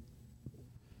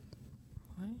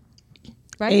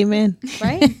 Right? Amen.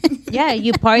 Right? Yeah,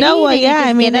 you party. No, well, yeah.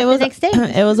 I mean, it was next day.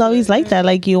 It was always like that.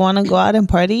 Like, you want to go out and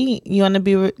party. You want to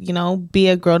be, you know, be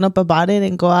a grown up about it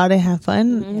and go out and have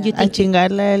fun. Mm-hmm.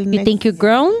 You think you're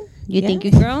grown? You think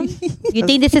you're grown? You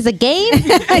think this is a game?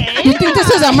 You think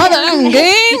this is a mother game?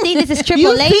 You think this is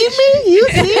Triple H? You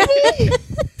see me?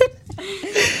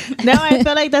 No, I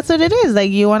feel like that's what it is. Like,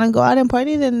 you want to go out and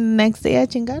party, the next day a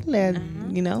chingarle,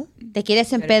 you know? Te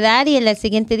quieres empedar y el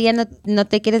siguiente día no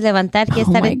te quieres levantar, quieres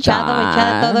estar echado o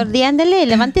echada todo el día. Ándale,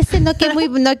 levántese, no que muy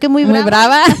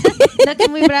brava. No que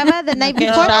muy brava the night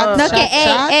before. No que,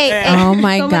 ey. Oh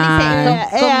my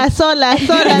God. Sola.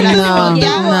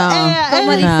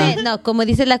 Como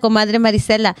dice la comadre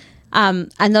Marisela,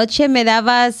 anoche me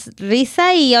dabas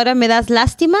risa y ahora me das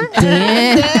lástima.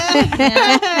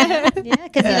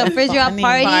 Because you know, first you're out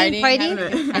partying,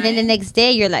 and then the next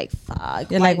day you're like,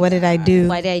 fuck. You're like, what did I do?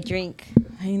 Why did I drink?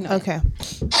 I know. Okay.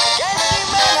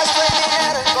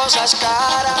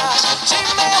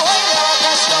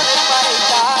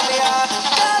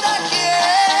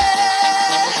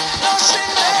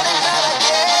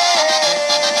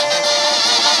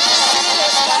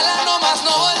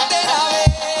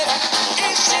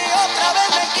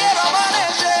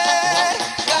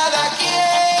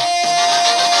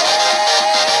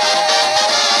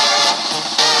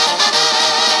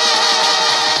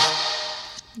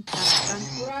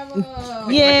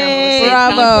 Yay!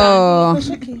 Bravo!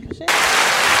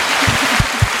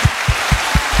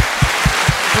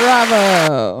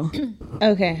 Bravo!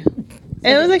 Okay.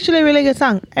 It was actually a really good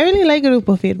song. I really like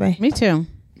Grupo Firme. Me too.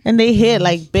 And they hit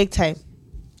like big time.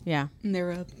 Yeah. And they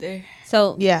were up there.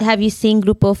 So, have you seen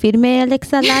Grupo Firme,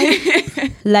 Alexa,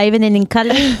 live and in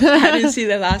color? I didn't see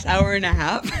the last hour and a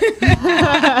half.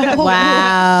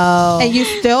 Wow. And you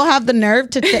still have the nerve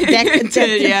to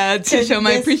show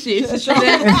my appreciation.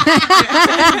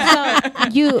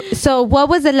 So what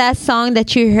was the last song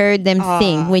that you heard them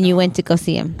sing when you went to go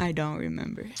see them? I don't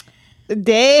remember. All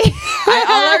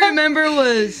I remember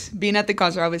was being at the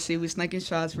concert. Obviously, we snuck in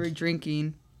shots, we were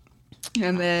drinking.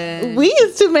 And then we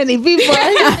is too many people.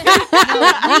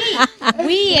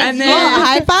 We and then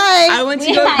high five. I went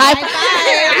to go high five.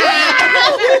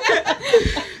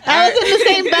 I was in the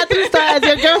same bathroom stall as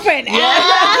your girlfriend.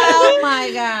 Oh my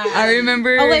God. I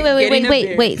remember. Oh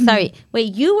wait. Sorry.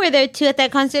 Wait, you were there too at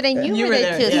that concert, and you were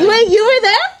there too. Yeah. Wait, you were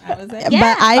there? I was there.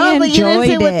 Yeah. But I enjoyed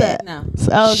it. No.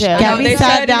 Okay. Gabby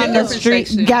sat down the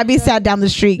street. Gabby sat down the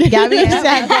street. Gabby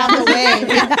sat down the way.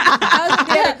 I was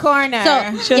in the corner.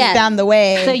 She was down the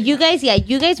way. So you guys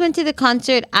went to the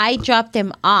concert. I dropped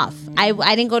them off. I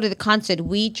didn't go to the concert.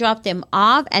 We dropped them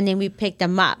off, and then we picked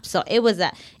them up. So it was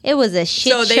a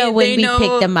shit show when we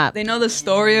picked them up. They know the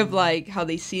story of like how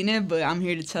they seen it, but I'm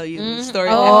here to tell you the story.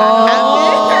 She's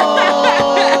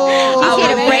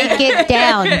here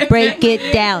to break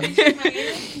it down.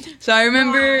 So I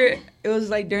remember it was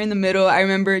like during the middle. I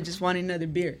remember just wanting another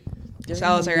beer. So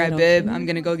I was like, all right, babe, I'm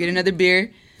gonna go get another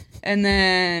beer. And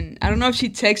then I don't know if she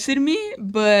texted me,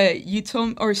 but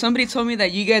somebody told me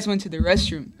that you guys went to the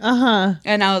restroom.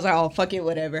 And I was like, oh, fuck it,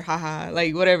 whatever, haha,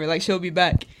 like whatever, like she'll be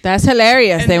back. That's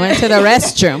hilarious. They went to the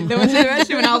restroom. They went to the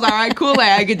restroom, and I was like, all right, cool,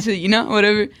 like I get to,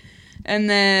 whatever. And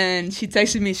then she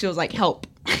texted me. She was like, help.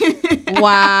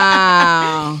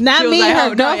 Wow. Not me, like,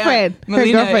 her girlfriend. No, yeah.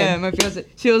 Melina, her girlfriend. Yeah, my fiance.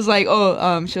 She was like,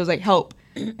 she was like, help.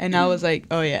 And I was like,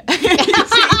 oh yeah. You're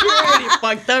already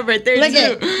fucked up right there. Look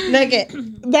it.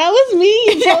 That was me.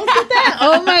 You posted that.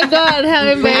 Oh my God, how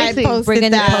embarrassing. We're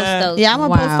gonna post those. Yeah, I'm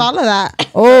gonna post all of that.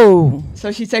 Oh.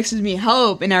 So she texted me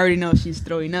help, and I already know she's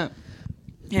throwing up.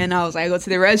 And I was like, I go to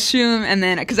the restroom, and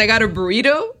then because I got a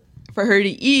burrito for her to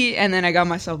eat, and then I got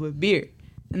myself a beer.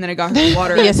 And then I got her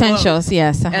water. The essentials,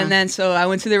 yes. And then so I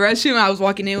went to the restroom. I was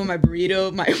walking in with my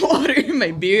burrito, my water, and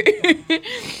my beer.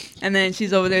 And then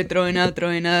she's over there throwing up.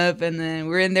 And then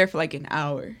we're in there for like an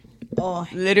hour. Oh,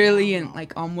 literally in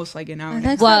like almost like an hour.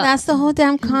 That's the whole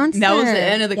damn concert. That was the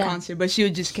end of the concert. But she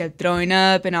just kept throwing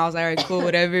up. And I was like, all right, cool,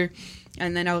 whatever.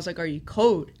 And then I was like, are you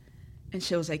cold? And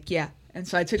she was like, yeah. And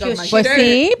so I took off my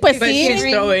shirt. But she's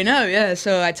throwing up, yeah.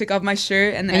 So I took off my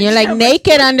shirt. And you're like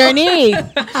naked underneath.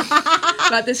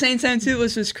 But at the same time, too, it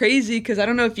was just crazy because I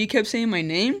don't know if you kept saying my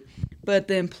name, But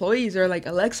the employees are like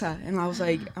Alexa, and I was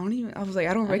like, I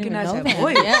don't recognize that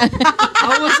voice. Yeah.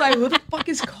 I was like, who the fuck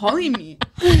is calling me?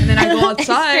 And then I go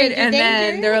outside, and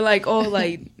then they're like, oh,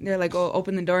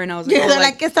 open the door, and I was like, They're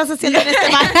like, ¿qué estás haciendo en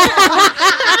este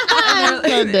baño?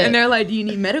 and they're like, do you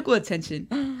need medical attention?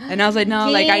 And I was like, no,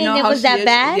 like I know it how was she that is.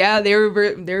 bad? Yeah, they were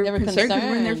concerned because we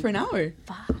were in there for an hour.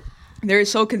 They were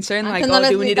so concerned, like, oh,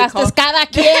 do we need to call? Cada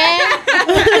quien.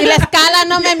 Y la escala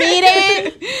no me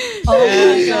miren. So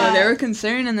they were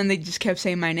concerned, and then they just kept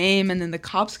saying my name, and then the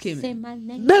cops came in. Say my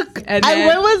name. Look, And then-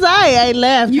 where was I? I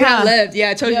left. You had left. Yeah,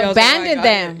 I told you. I was like, Abandoned oh my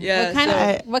God. them.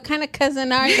 Yeah. What kind of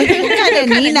cousin are you? What kind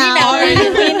of Nina are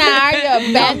you? Nina are you?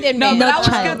 Abandoned No, me. but I was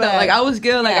good though. Like I was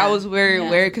good. Like Yeah. I was very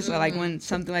aware because like when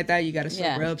something like that, you gotta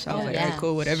sober Yeah. up. So I was like, Yeah. alright,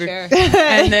 cool, whatever. Sure.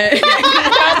 And then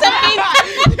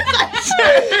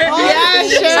Yeah,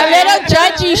 sure. A little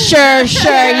judgy, sure.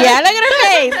 Yeah, look at her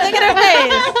face. Look at her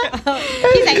face.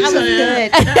 He's like, I was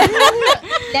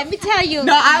good. Let me tell you.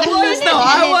 no, I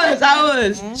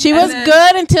was. She was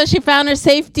good until she found her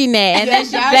safety net, and then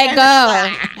she let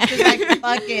go. She's like,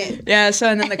 fuck it. Yeah. So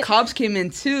and then the cops came in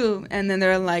too, and then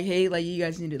they're like, hey, like you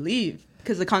guys need to leave.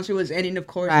 Because the concert was ending, of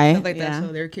course, and stuff like yeah. that.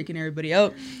 So they were kicking everybody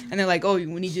out. And they're like, oh, we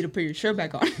need you to put your shirt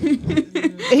back on.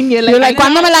 And you're You're like, like,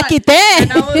 ¿cuándo me la quité?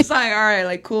 And I was like, all right,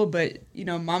 like, cool. But, you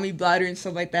know, mommy bladder and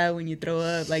stuff like that, when you throw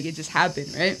up, like, it just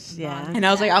happened, right? Yeah. And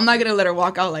I was like, I'm not going to let her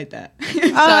walk out like that. So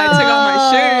I took off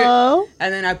my shirt, oh.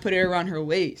 and then I put it around her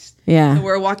waist. Yeah. So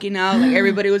we're walking out, like,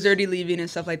 everybody was already leaving and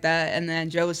stuff like that. And then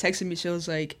Joe was texting me. She was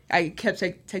like, I kept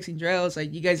texting Dre. I was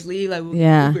like, you guys leave? Like, we'll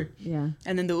Uber. Yeah.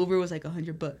 And then the Uber was like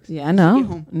 $100. Yeah, I know. Get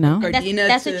home. No. Gardena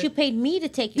That's to- what you paid me to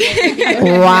take you.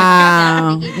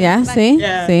 Wow. Yeah, see?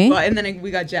 Yeah. See? Well, and then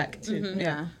we got Jack, too.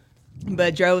 Yeah.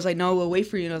 But Dre was like, no, we'll wait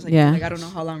for you. And I was like, Yeah. like I don't know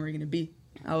how long we're going to be.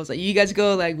 I was like, you guys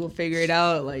go, like, we'll figure it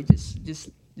out. Like, just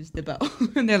dip out.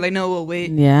 And they're like, no, we'll wait.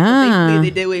 Yeah. Thankfully,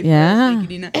 they did wait for us. Yeah. Thank you,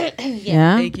 Nina.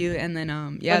 Yeah. Thank you. And then,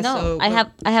 yeah, Well, no, so.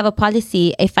 I have a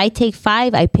policy. If I take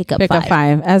 5, I pick up Pick 5. up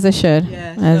 5, as it should.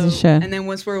 Yeah, As it so- should. And then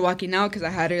once we were walking out, because I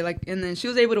had her, like, and then she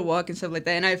was able to walk and stuff like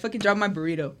that. And I fucking dropped my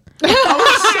burrito. I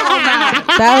was so mad.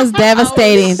 That was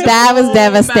devastating. That was I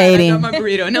devastating. dropped my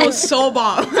burrito. And it was so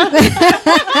bomb.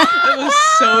 It was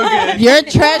so good. Your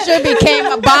treasure became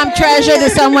a bomb treasure to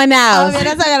someone else.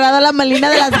 Hubieras agarrado la melina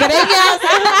de las greñas.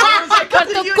 Por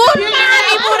tu culpa,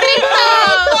 mi burrito.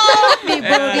 Mi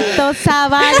burrito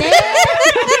Sabane.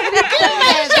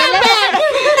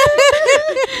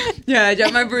 Yeah, I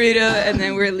dropped my burrito, and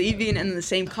then we're leaving, and the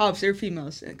same cops, they're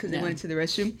females, because they went into the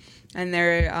restroom, and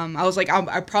they're, I was like,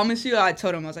 I promise you, I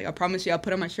told them, I was like, I promise you, I'll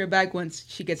put on my shirt back once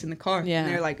she gets in the car. Yeah.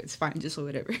 And they're like, it's fine, just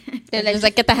whatever. They're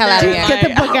like, get the hell out of here. Get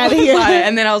the fuck out of here.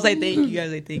 And then I was like, thank you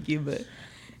guys, like, thank you, but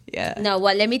yeah. No,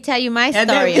 well, let me tell you my And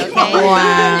story, then- okay?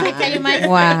 Wow. Let me tell you my story.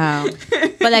 Wow.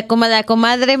 But como la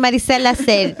comadre Marisela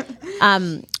said,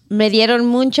 me dieron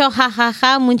mucho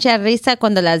jajaja, mucha risa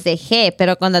cuando las dejé,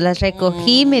 pero cuando las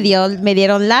recogí me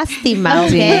dieron lástima,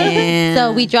 okay? Damn.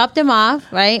 So we dropped them off,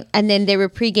 right? And then they were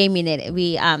pre-gaming it.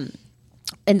 We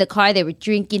in the car, they were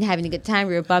drinking, having a good time.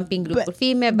 We were bumping Grupo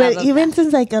Firme, blah, But blah, even blah.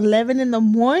 since like 11 in the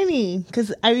morning,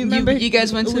 because I remember You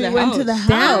guys went to we the went house. to the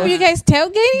Damn, house. were you guys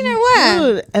tailgating or what?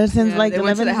 Dude, and since Yeah, like they 11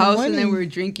 went to the in house, morning. and then we were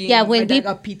drinking. Yeah, My when dad we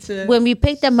got pizza. when we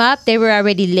picked them up, they were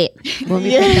already lit. When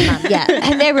we picked them up, yeah,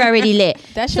 and they were already lit.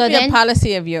 That should So be then- a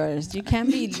policy of yours. You can't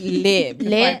be lit.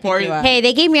 before I Lit. pick you up. Hey,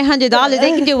 they gave me $100.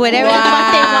 They can do whatever the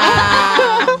fuck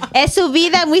they want. Es su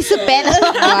vida, muy su pedo.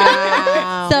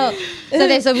 Wow.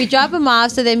 So we dropped them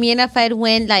off. So then me and Afed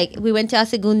went, like, we went to El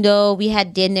Segundo. We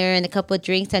had dinner and a couple of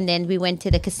drinks. And then we went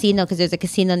to the casino because there's a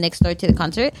casino next door to the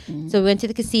concert. So we went to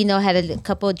the casino, had a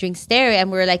couple of drinks there.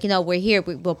 And we were like, you know, we're here.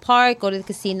 We'll park, go to the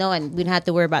casino, and we don't have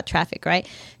to worry about traffic, right?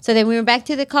 So then we went back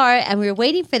to the car and we were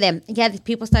waiting for them. Yeah, the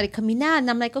people started coming out. And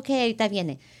I'm like, okay, ahorita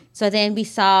viene. So then we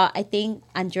saw, I think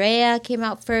Andrea came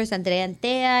out first, Andrea and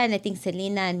Thea, and I think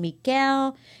Selena and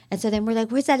Miguel. And so then we're like,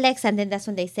 where's Alexa? And then that's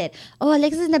when they said, oh,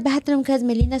 Alexa's in the bathroom because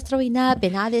Melina's throwing up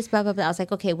and all this, blah, blah, blah. I was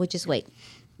like, okay, we'll just wait.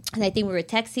 And I think we were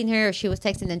texting her, or she was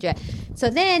texting Andrea.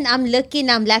 So then I'm laughing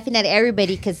at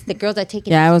everybody because the girls are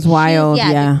taking Yeah, off it was their wild.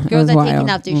 shoes. Yeah, the it girls was are taking wild.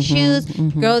 off their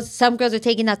shoes. Some girls are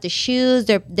taking off their shoes,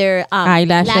 their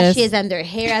Eyelashes. lashes and their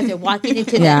hair as they're walking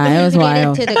into Yeah, it was to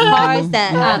wild. get into the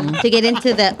cars to get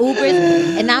into the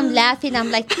Ubers. And I'm laughing.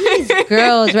 I'm like, these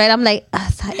girls, right? I'm like,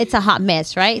 it's a hot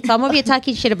mess, right? So I'm over here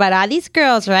talking shit about all these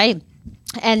girls, right?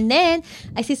 And then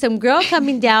I see some girl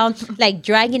coming down, like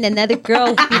dragging another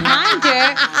girl behind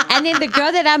her. And then the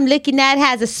girl that I'm looking at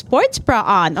has a sports bra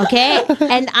on, okay?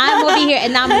 And I'm over here,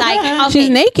 and I'm like, okay. She's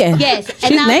naked. Yes.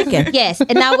 She's naked. Yes.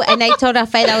 And I told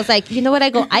Rafael, I was like, you know what? I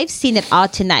go, I've seen it all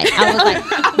tonight. I was like,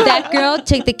 that girl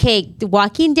took the cake,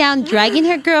 walking down, dragging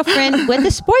her girlfriend with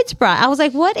the sports bra. I was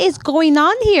like, what is going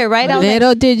on here, right? I was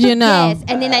Little did you know. Yes.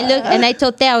 And then I looked, and I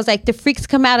told Thea, I was like, the freaks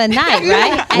come out at night,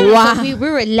 right? And Wow. so we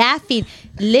were laughing.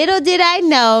 Little did I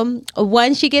know,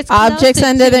 when she gets Objects closer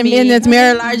under to the me, in its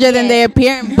mirror larger than they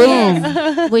appear. And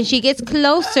boom. when she gets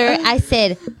closer, I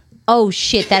said, oh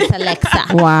shit, that's Alexa.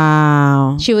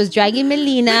 Wow. She was dragging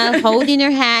Melina, holding her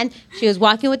hand. She was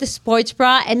walking with the sports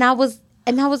bra, and I was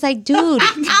like, dude,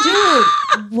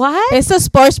 what? It's a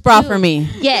sports bra for me.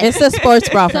 Yes. It's a sports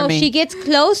bra for So me. she gets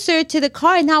closer to the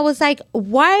car, and I was like,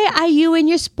 why are you in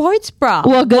your sports bra?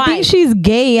 Well, good Why? thing she's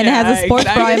gay and has a sports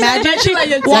bra. Imagine she like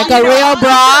a real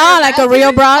bra, like a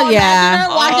real bra. Yeah.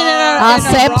 walking in her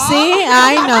Sepsi.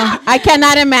 I know. I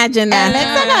cannot imagine that.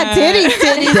 Alexa got titties.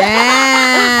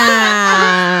 Damn.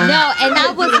 No, and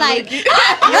I was like,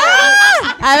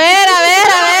 A ver.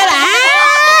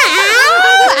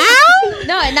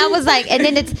 no, and I was like, and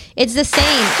then it's the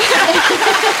same.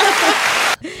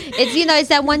 It's, it's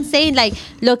that one saying, like,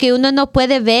 lo que uno no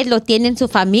puede ver lo tiene en su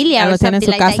familia, Lo or tiene en something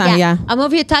su like casa, that. yeah. I'm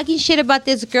over here talking shit about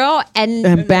this girl,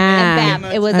 and bam.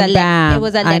 it was And Alexa. bam. It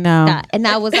was I know. Alexa, and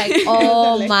I was like,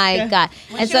 oh my god.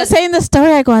 And She was saying the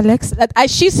story. I go, Alexa.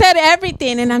 She said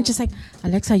everything, and I'm just like,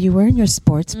 Alexa, you wearing your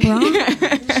sports bra?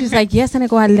 She's like, yes. And I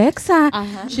go, Alexa.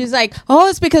 She's like, oh,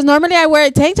 it's because normally I wear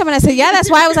a tank top. And I said, yeah,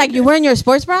 that's why. I was like, you wearing your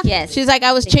sports bra? Yes. She's like,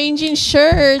 I was changing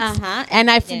shirts,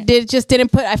 and I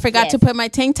forgot to put my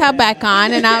tank top back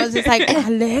on, and I was just like,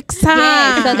 Alexa.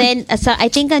 Yeah, so I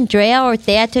think Andrea or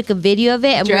Thea took a video of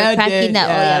it, and we were cracking up. yeah.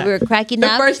 Oh yeah, we were cracking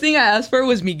The up. first thing I asked for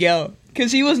was Miguel,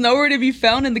 because he was nowhere to be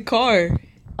found in the car.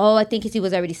 Oh, I think 'cause he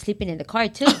was already sleeping in the car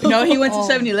too. No, he went to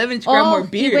 7-Eleven to grab more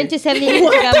beer. He went to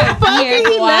 7-Eleven to grab more beer.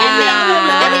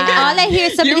 Wow. And then all I hear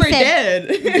somebody You were said,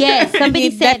 dead. yes, somebody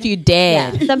He said, left you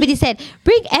dead. yeah, somebody said,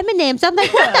 bring M&Ms. I'm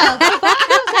like, what the fuck?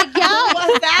 I was like, yo,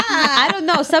 what's that? I don't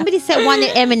know. Somebody said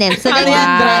wanted M&Ms. So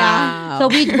so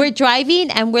we're driving,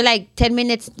 and we're like 10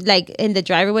 minutes like in the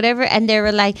drive or whatever, and they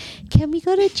were like, can we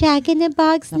go to Jack in the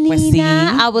Box, Nina? pues sí.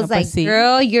 I was No, like, pues sí.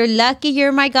 girl, you're lucky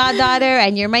you're my goddaughter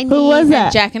and you're my niece. Who was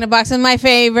that? Jack in the Box is my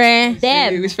favorite. It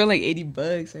Them. was for like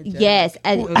 $80. at Jack. Yes.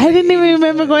 And I didn't even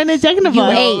remember going to Jack in the you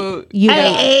Box. ate. You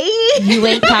ate. You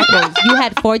ate tacos. You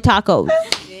had 4 tacos.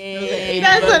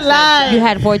 That's a lie. You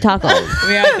had 4 tacos.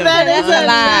 That is a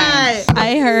lie.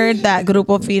 I heard that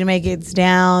Grupo Firme gets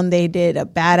down. They did a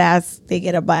badass. They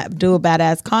do a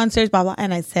badass concert. Blah blah.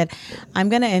 And I said, I'm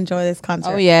gonna enjoy this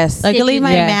concert. Oh yes. Luckily,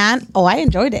 my Yes. man. Oh, I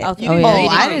enjoyed it. Okay. Oh, yeah. Oh,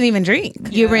 I didn't even drink.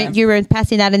 You were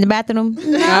passing out in the bathroom. Did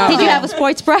you have a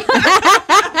sports bra?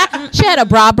 She had a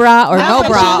bra or no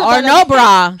bra or no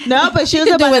bra. No, but she was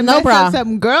could do about with to no mess bra. up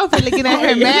some girl for looking at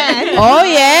her man. Oh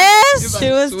yes. She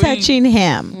was touching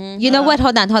him. You know what?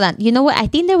 Hold on. You know what? I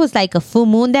think there was like a full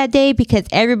moon that day because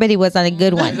everybody was on a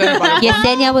good one.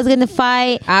 Yesenia was gonna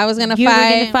fight. I was gonna You were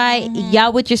fight. gonna fight.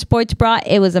 Y'all with your sports bra.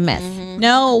 It was a mess.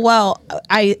 No, well,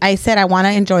 I said I want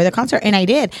to enjoy the concert, and I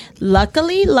did.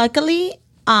 Luckily,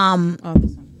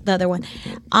 the other one.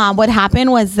 What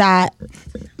happened was that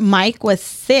Mike was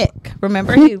sick.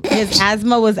 Remember, his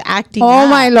asthma was acting. Oh up.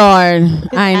 my lord.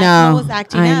 I Asthma know. was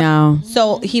acting I up. know.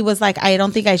 So he was like, I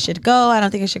don't think I should go.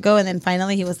 And then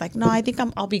finally he was like, no, I think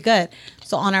I'll be good.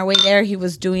 So on our way there, he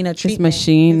was doing a treatment.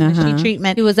 machine, his machine uh-huh.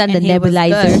 treatment. He was on the and he was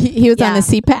nebulizer. good. He was on the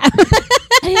CPAP.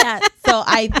 Yeah. So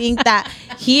I think that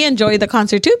he enjoyed the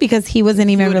concert too because he wasn't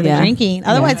even really drinking.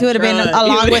 Otherwise, he would have been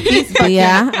along with these fucking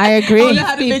Yeah, I agree.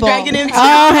 people.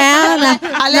 Oh hell no.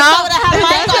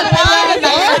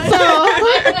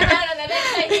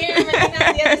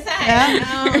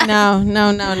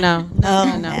 No.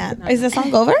 No. Is the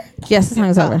song over? Yes, the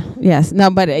song's over. Yes. No,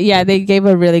 but yeah, they gave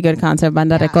a really good concert.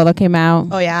 Banda Recodo came out.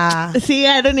 Oh yeah. See,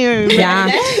 I don't even remember. Yeah.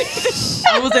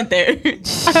 I wasn't there.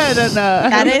 I don't know.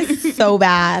 That is so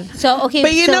bad. So okay,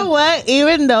 But you know what?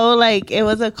 Even though like it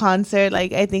was a concert,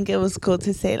 like I think it was cool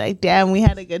to say like, "Damn, we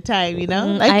had a good time," you know.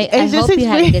 Like I hope you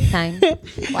had a good time.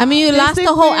 I mean, you lost the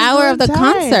whole hour of the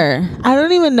concert. I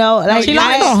don't even know. Like She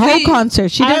lost the whole concert.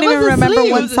 She didn't even remember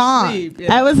one song.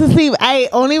 I was asleep. I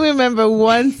only remember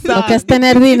one song. Lo que es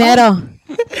tener dinero.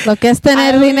 Lo que es I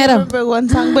tener only dinero. remember one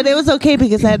song, but it was okay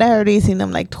because I'd already seen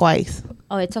them like twice.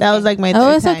 Oh, it's okay. That was like my Oh,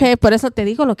 third it's time. okay. Por eso te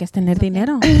digo lo que es tener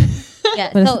dinero. Yeah,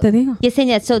 Por eso te digo.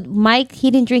 Yesenia, so Mike,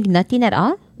 he didn't drink nothing at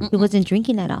all? He wasn't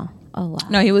drinking at all. Oh, wow.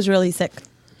 No, he was really sick.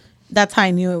 That's how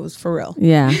I knew it was for real.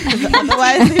 Yeah.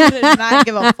 Otherwise, he would not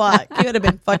give a fuck. He would have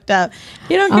been fucked up.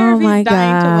 You don't care Oh if my he's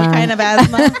dying to God. what kind of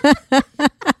asthma.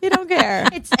 You don't care.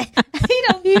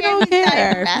 You don't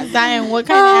care. He's dying what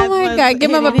kind of Oh asthma. my God.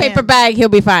 Give him a hitting paper bag. He'll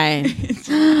be fine.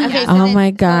 Okay, so Oh then-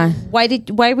 my God.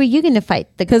 Why were you gonna fight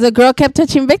the Because the girl kept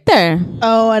touching Victor.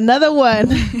 Oh, another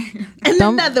one. And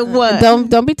Don't- another one.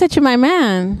 Don't be touching my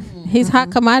man. He's hot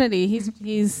commodity.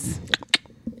 He's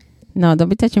no, don't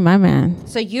be touching my man.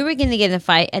 So you were gonna get in a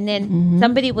fight, and then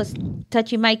somebody was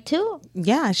touching Mike too.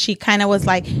 Yeah, she kind of was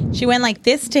like, she went like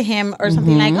this to him or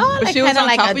something like, oh, But like she was kind of on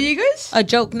like top of you guys? a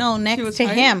joke. No, She next was to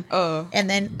hiding? him. Oh. And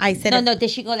then I said, No, did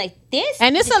she go like this?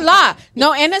 And it's a lot.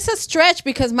 No, and it's a stretch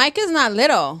because Mike is not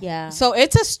little. Yeah. So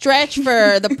it's a stretch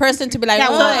for the person to be like, Yeah,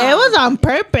 oh, well, It was on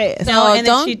purpose. No, No, and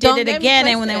then she don't did it get me again. And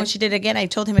then twisted. when she did it again, I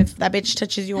told him if that bitch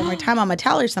touches you one more time, I'm gonna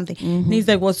tell her something. And he's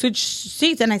like, well, switch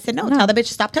seats. And I said, no, tell the bitch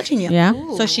to stop touching you. Yeah.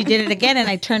 So she did it again, and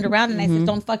I turned around and I said,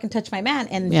 don't fucking touch my man.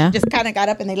 And Yeah. she just kind of got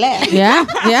up and they left. yeah,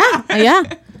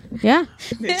 yeah.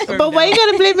 But why you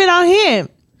gotta blame it on him?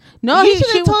 No, You he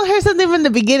should have told her something from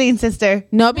the beginning, sister.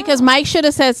 no, because Mike should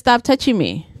have said, stop touching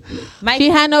me. Mike, She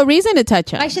had no reason to touch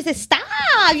him. Mike should say, "Stop!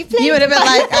 You playing You would have been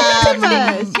like,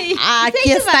 She-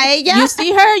 aquí está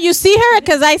ella. You see her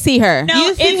because I see her. No,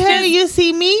 You see it's her, just- you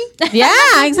see me.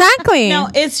 Yeah, exactly. No,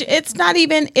 it's not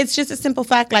even. It's just a simple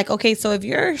fact. Like, okay, so if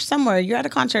you're somewhere, you're at a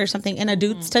concert or something, and a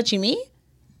dude's touching me,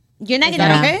 You're not is gonna.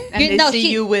 that okay? And they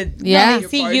see you with Yeah. your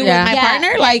See partner. you Yeah. with my Yeah.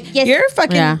 partner, like Yes. you're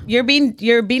fucking, Yeah. you're being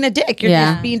a dick. You're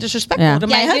Yeah. just being disrespectful Yeah. to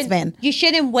my husband. You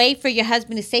shouldn't wait for your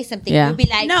husband to say something. Yeah. You'd be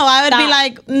like, No, I would be "Stop."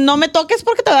 like, no me toques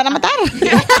porque te van a matar.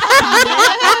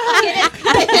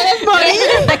 ¿Te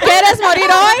quieres morir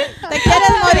hoy? ¿Te quieres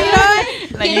morir hoy?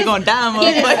 Like you're going down,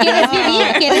 ¿Quieres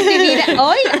motherfucker. vivir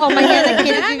hoy o mañana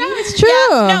quieres vivir? It's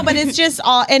true. No, but it's just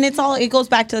all, and it's all, it goes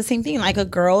back to the same thing. Like a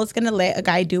girl is gonna let a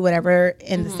guy do whatever,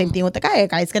 and the same thing with the guy. A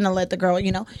guy's gonna let the girl,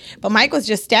 you know. But Mike was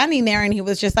just standing there, and he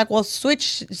was just like, "Well,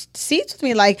 switch seats with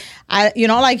me." Like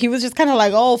like he was just kind of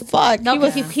like, "Oh fuck." No,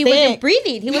 because he wasn't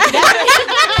breathing. He was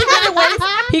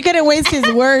He couldn't waste his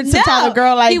words to tell the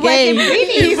girl like, he wasn't "Hey."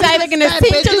 breathing. He's either going to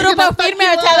sing to Grupo Firme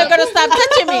or tell her girl to stop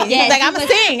touching me. Yes, He's like, he I'm going was-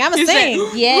 to sing. I'm going to sing.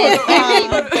 Yes,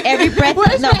 every breath. No,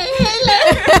 it's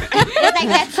like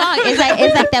that song. It's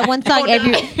like that one song.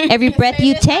 Every breath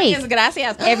you take.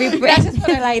 Gracias. Every breath. Gracias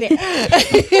por el aire.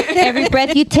 Every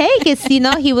breath you take is,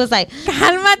 he was like,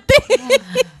 Cálmate.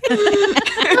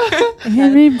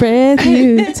 Every breath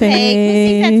you hey, who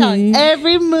sings that song?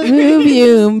 Every move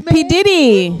you. P.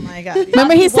 Diddy. Oh my god.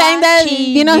 Remember he sang that,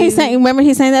 watching remember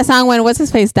he sang that song when what's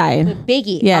his face died?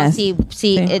 Biggie. Yes. Oh,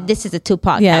 see, this is a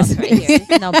Tupac Yes. house right here. This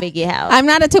is no Biggie house. I'm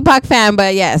not a Tupac fan,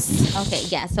 but yes. Okay,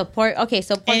 yeah. So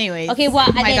Anyways, okay, well,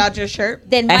 and my then, Dodgers shirt.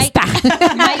 then Mike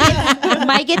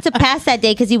gets a pass that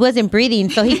day because he wasn't breathing,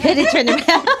 so he couldn't turn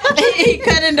around. He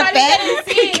couldn't defend.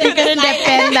 He couldn't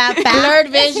defend that fact. Blurred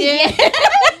vision.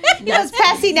 He was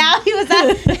passing out. He was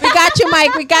We got you,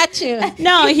 Mike. We got you.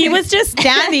 No, he was just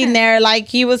standing there, like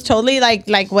he was totally like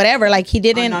whatever. Like he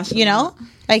didn't, you know,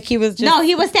 like he was just. no,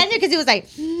 he was standing there because he was like.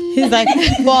 He's like,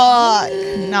 fuck.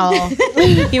 No,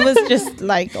 he was just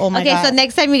like, oh my Okay, god. so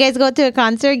next time you guys go to a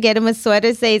concert, get him a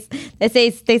sweater that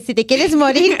says "Si te quieres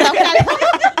morir."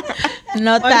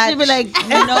 No, Or that. she'd be like,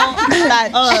 no,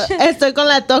 that. estoy con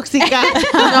la tóxica.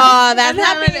 No, that's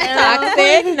not being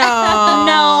toxic. No.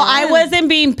 No, I wasn't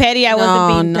being petty. I wasn't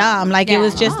being no. dumb. Like it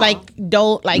was just like,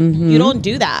 don't like you don't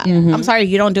do that. I'm sorry,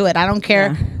 you don't do it. I don't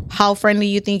care how friendly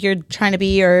you think you're trying to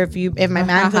be, or if my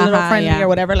man's a little friendly or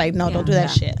whatever. Like, no, don't do that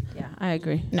shit. Yeah, I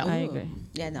agree. No. I agree.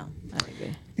 Yeah, no. I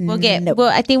agree. Well,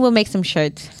 I think we'll make some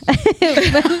shirts.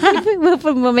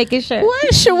 we'll make a shirt.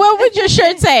 What would your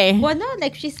shirt say? Well, no,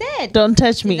 like she said. Don't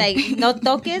touch me. Like, no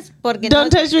toques porque Don't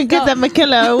touch me because I'm a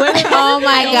killer. What? Oh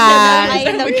my I God.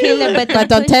 ain't no killer, but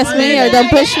Don't test me or don't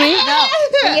push me. No.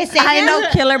 I know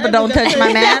killer, but don't touch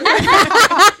my man.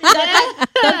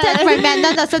 Don't touch my man.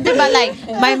 No, something about like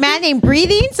my man ain't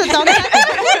breathing, so don't touch him.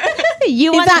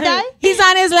 You want to die? He's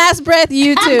on his last breath.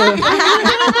 You too.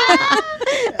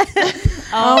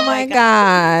 Oh my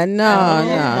God! No,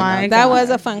 my that God. was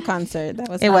a fun concert. That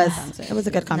was. It a was. fun concert. It was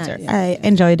a good concert. Yeah. I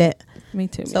enjoyed it Me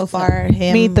too. so far.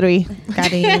 Him, Me 3.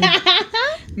 got in.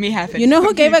 Me half. You know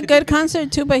who gave a good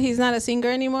concert too, but he's not a singer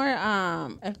anymore?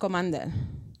 El Commander.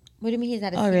 What do you mean he's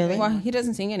not a Oh, singer? really? Well, he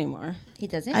doesn't sing anymore. He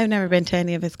doesn't? I've never been to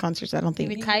any of his concerts. I don't He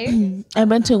think. retired? I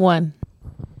went to one.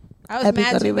 I was Epic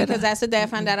mad too Rivera. because that's the day I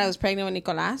found out I was pregnant with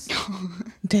Nicolas.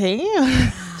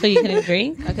 Damn. So you couldn't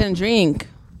drink? I couldn't drink.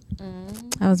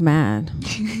 I was mad.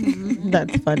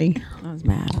 That's funny. I was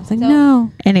mad. I was like,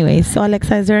 no. Anyway, so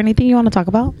Alexa, is there anything you want to talk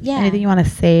about? Yeah. Anything you want to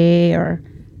say or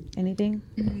Anything?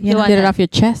 You Get it off your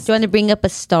chest. Do you want to bring up a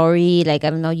story, like, I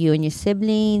don't know, you and your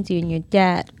siblings, you and your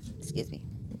dad? Excuse me.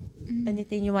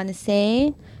 Anything you want to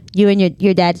say? You and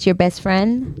your dad's your best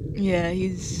friend? Yeah,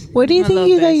 he's. Where do you my think little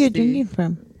you got your bestie. drinking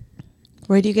from?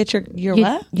 Where do you get your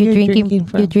what? Your drinking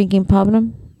from? your drinking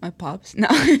problem? My pops? No.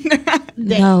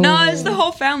 No. No, it's the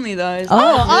whole family though. It's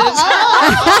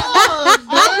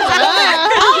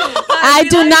I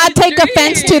do not take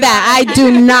offense to that. I do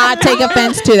not take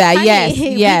offense to that. Yes,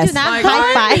 yes. We do not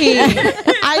high five.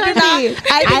 I do not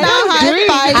high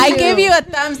five. I give you a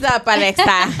thumbs up, Alexa.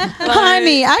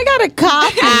 Honey, I got a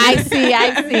coffee.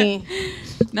 I see.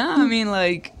 No, I mean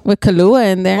like. With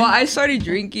Kahlua in there. Well, I started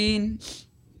drinking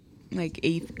like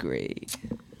 8th grade.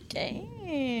 Dang.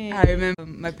 I remember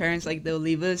my parents like they'll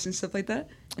leave us and stuff like that,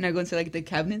 and I go into like the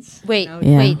cabinets. Wait, and I would,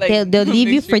 Yeah. wait. like, They'll leave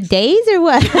you mix for drinks. days or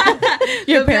what?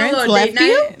 There'll be a parents little left date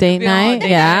you? night. Date There'll be a night, little date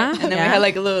yeah. night. And then we had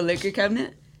like a little liquor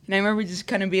cabinet, and I remember just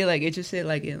kind of being like interested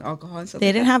like in alcohol and stuff.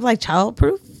 They didn't have like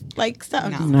childproof like stuff.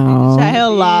 No.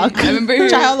 Child lock. I remember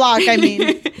Child lock. I mean,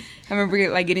 I remember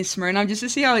like getting Smirnoff just to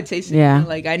see how it tasted. Yeah. You know,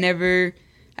 like I never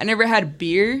had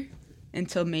beer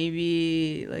until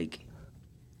maybe like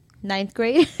 9th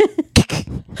grade.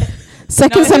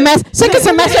 Second semester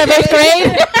of 8th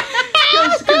grade.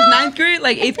 because 9th grade,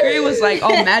 like 8th grade was like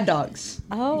all Mad Dogs.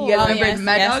 Oh, You guys remember yes,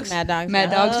 Mad yes, Dogs? Mad Dogs,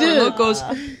 Mad yeah. Dogs for locals.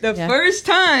 The first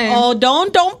time. oh,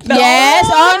 don't. Yes.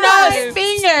 Oh Nice.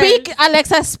 no. Speak,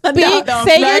 Alexa. Speak. No,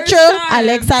 Say your first truth, time.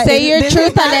 Alexa, Say your this truth,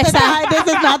 is not the Alexa. time. This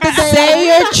is not the day. Say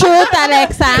your truth,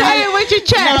 Alexa. Say it with your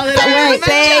chest. Wait,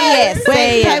 say it.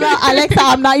 Say Time it. out. Alexa,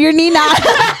 I'm not your Nina.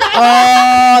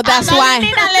 Oh, that's why.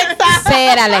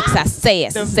 Say it, Alexa. Say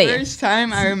it. The Say it. first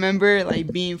time I remember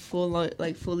like being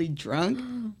fully drunk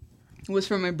was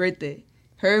for my birthday.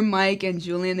 Her, Mike, and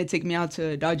Julian, they took me out to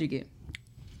a Dodger game.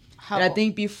 And I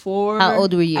think before. How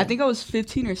old were you? I think I was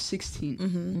 15 or 16.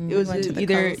 Mm-hmm. It was went to the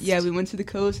either coast. we went to the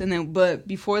coast, and then but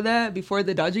before that, before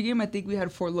the Dodger game, I think we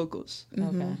had 4 locals.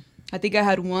 Okay. I think I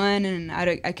had one, and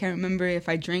I can't remember if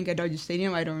I drank at Dodger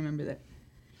Stadium. I don't remember that.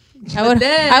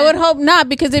 I would hope not,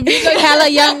 because if you look hella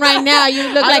young right now, you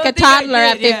look I like a don't think I toddler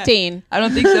at did, yeah. 15. I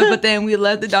don't think so. But then we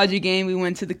left the Dodger game. We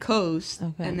went to the coast,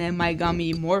 Okay. and then Mike got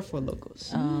me more 4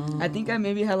 locals. I think I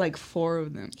maybe had like 4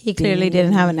 of them. He clearly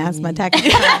didn't have an asthma attack.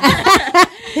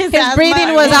 His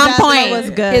breathing was on point. Was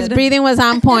good. His breathing was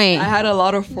on point. I had a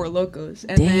lot of 4 locos,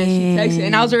 and then she texted,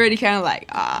 and I was already kind of like,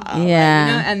 Yeah. you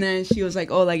know? And then she was like,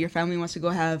 "Oh, like your family wants to go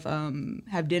have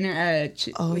dinner at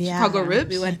Chicago Ribs."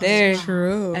 We went there,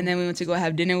 True. and then we went to go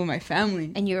have dinner with my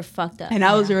family, And you were fucked up. and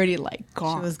I was already like She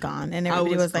gone. was gone, and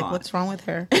everybody was was like, gone. "What's wrong with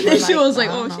her?" She was like,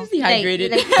 I "Oh, don't know. she's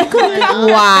dehydrated."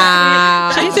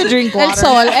 Wow. She needs to drink El water.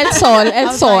 sol, el sol, el I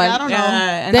was sol. like, I don't know.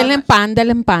 and Del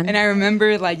en pan. And I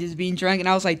remember like just being drunk, and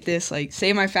I was like this, like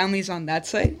say my family's on that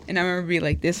side, and I remember being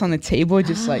like this on the table,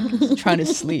 just like trying to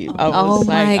sleep. I was Oh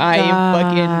like,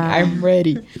 my I'm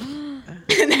ready.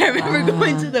 And I remember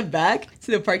going to the back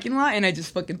to the parking lot, and I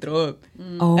just fucking throw up.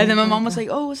 Oh And then my mom was like,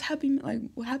 "Oh, what's happening? Like,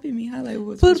 what happened, mija? Like,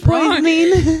 what's Food wrong?"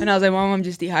 poisoning. And I was like, "Mom, I'm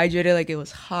just dehydrated. Like, it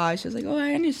was hot." She was like, "Oh,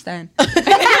 I understand."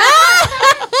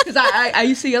 Because I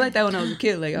used to get like that when I was a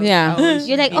kid. Like, I was, Yeah. I was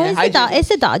You're like, oh, dehydrated.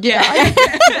 it's a Dodger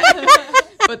dog.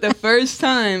 But the first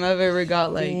time I've ever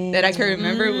got like that I can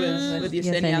remember was with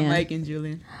Yesenia, Yesenia. Mike, and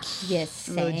Julian. Yes,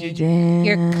 Little same. Juju.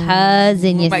 Your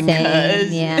cousin, you My saying.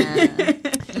 cousin. Yeah.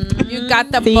 You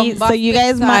got the See, so you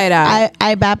guys,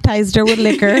 I baptized her with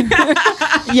liquor.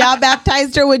 Y'all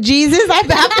baptized her with Jesus. I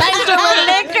baptized her with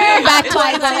liquor.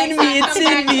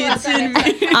 It's in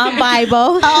me. On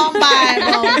Bible. On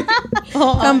Bible.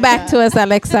 Come back to us,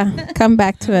 Alexa. Come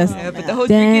back to us. Yeah, but the whole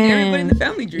drinking, everybody in the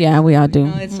family drinks. Yeah, we all do. You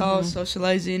know, it's all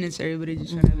socializing. It's everybody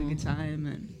just trying to have a good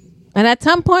time. And at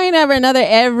some point or another,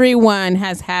 everyone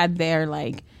has had their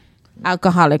like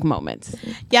alcoholic moments.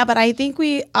 Yeah, but I think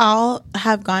we all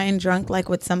have gotten drunk like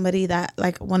with somebody that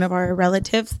like one of our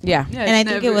relatives. Yeah. Yeah, And I it's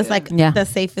think never- it was like Yeah. the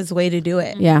safest way to do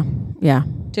it. Yeah. Yeah.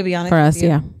 To be honest For us, with you.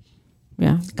 yeah.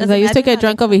 Yeah. Because I used to get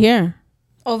drunk over here.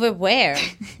 Over where?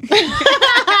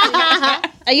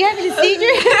 Are you having a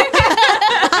seizure?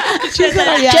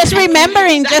 Just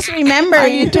remembering. Are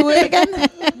you doing it again?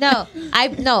 No,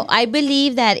 I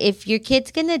believe that if your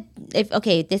kid's gonna,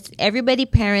 everybody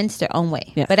parents their own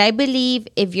way. Yes. But I believe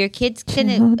if your kid's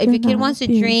if your kid wants to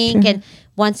drink and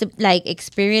wants to like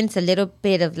experience a little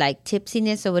bit of like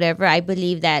tipsiness or whatever, I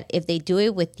believe that if they do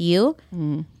it with you,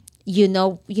 you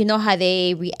know how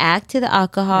they react to the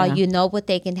alcohol. Yeah. You know what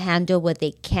they can handle, what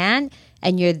they can,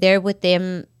 and you're there with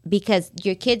them because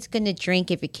your kid's gonna drink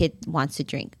if your kid wants to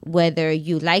drink, whether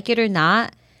you like it or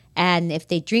not. And if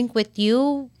they drink with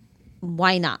you,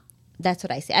 why not? That's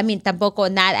what I say. I mean,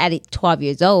 tampoco not at 12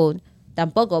 years old.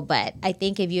 tampoco. But I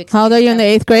think if you How old are you in the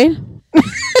 8th grade?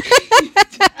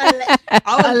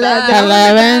 I was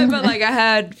 11. but like I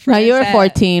had No, friends you were that-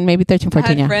 14, maybe 13, I 14,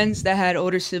 had yeah. friends that had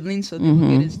older siblings, so they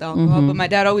would get us the alcohol. But my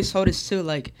dad always told us too,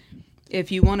 like,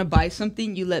 if you want to buy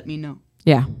something, you let me know.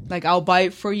 Yeah. Like, I'll buy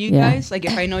it for you Yeah. guys. Like,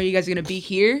 if I know you guys are gonna be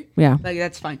here, Yeah. like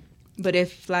that's fine. But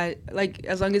if like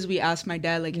as long as we ask my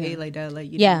dad, like, hey, like dad,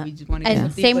 like, you Yeah. know, we just want to And get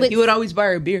something. same But with- he would always buy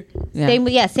our beer. Yeah.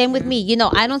 Same with me. You know,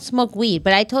 I don't smoke weed,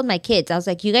 but I told my kids, I was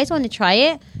like, you guys want to try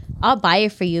it? I'll buy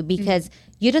it for you because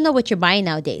you don't know what you're buying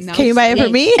nowadays. No. Can you buy it for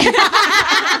me?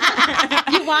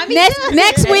 You want me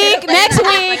Next week,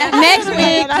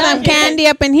 some candy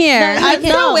up in here. I'm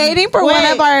still waiting for one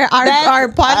of our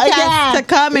podcasts to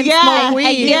come and smoke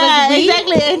weed. Yeah,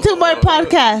 exactly. And 2 more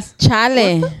podcasts.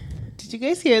 Chale. Did you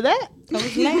guys hear that? That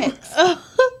was Lex.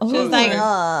 She was like,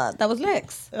 that was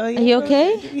Lex. Oh, yeah. Are you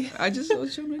okay? I just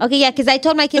was showing Okay, yeah, because I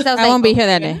told my kids, I was I like, won't be here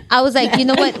that day. I was like, you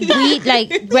know what? Weed,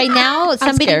 like right now,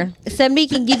 scared. somebody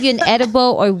can give you an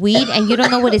edible or weed, and you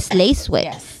don't know what it's laced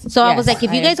with. So I was Yes, like,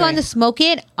 if you I guys want agree. to smoke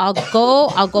it, I'll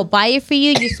go buy it for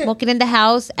you. You smoke it in the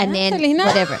house, and then Selena.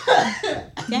 whatever.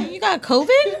 Yeah, you got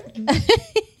COVID?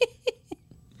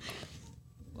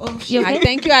 You I okay?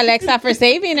 thank you, Alexa, for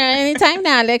saving her anytime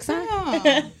now,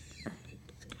 Alexa.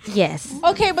 Yes.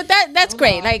 Okay, but that's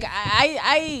great. Like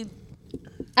I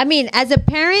I mean, as a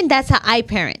parent, that's how I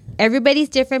parent. Everybody's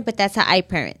different, but that's how I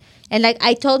parent. And like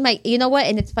I told you know what?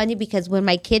 And it's funny because when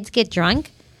my kids get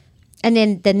drunk, and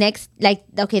then the next, like,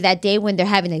 okay, that day when they're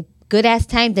having a good ass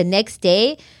time, the next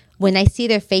day, when I see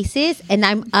their faces and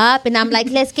I'm up and I'm like,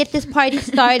 let's get this party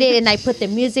started, and I put the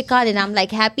music on and I'm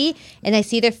like happy, and I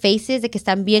see their faces, like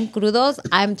están bien crudos,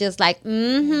 I'm just like,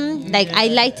 Like I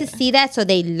like to see that, so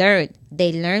they learn.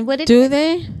 They learn what it do is.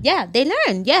 they? Yeah, they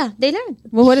learn. Yeah, they learn.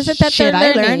 Well, what is it that Shit,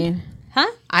 they're I learning? Huh?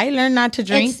 I learned not to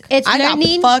drink. It's I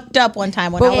learning. got fucked up one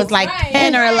time when I was like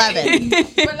 10 or 11.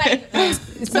 But like,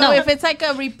 so No. if it's like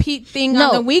a repeat thing No.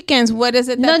 on the weekends, what is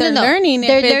it that they're learning? If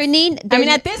They're it's- learning. I mean,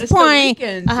 at this It's the point,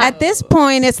 weekends, at this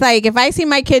point, it's like if I see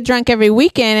my kid drunk every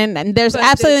weekend, and there's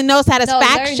absolutely no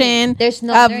satisfaction. There's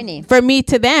no of- learning. for me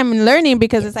to them learning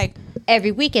because it's like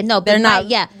every weekend. No, but they're not.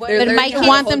 Yeah, They're but my learning I kids,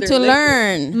 want them hold to their liquor.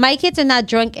 learn. my kids are not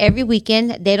drunk every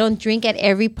weekend. They don't drink at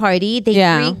every party. They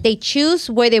Yeah. drink. They choose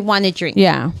where they want to drink.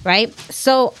 Yeah. Right.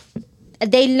 So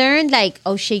they learn like,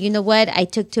 oh shit, you know what? I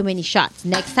took too many shots.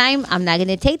 Next time, I'm not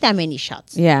gonna take that many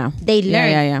shots. Yeah. They learn.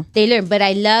 Yeah. They learn. But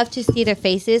I love to see their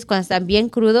faces cuando están bien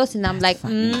crudos, and I'm like,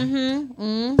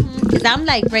 because I'm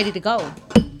like ready to go.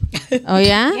 Oh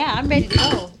yeah. Yeah, I'm ready to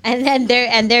go. And then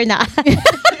they're not.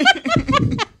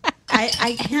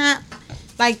 I can't,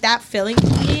 like, that feeling to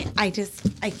me, I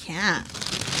can't.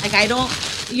 Like, I don't,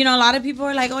 you know, a lot of people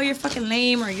are like, oh, you're fucking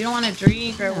lame, or you don't want to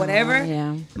drink, or whatever.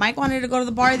 yeah. Mike wanted to go to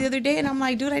the bar the other day, and I'm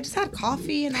like, dude, I just had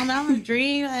coffee, and I'm not going to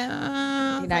drink.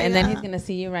 And then he's gonna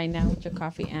see you right now with your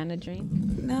coffee and a drink.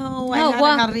 No, I No, had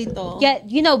well, a jarrito. Yeah,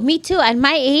 you know, me too. At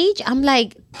my age, I'm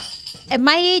like, at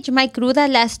my age, my cruda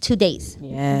lasts 2 days.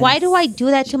 Yes. Why do I do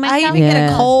that to I myself? even get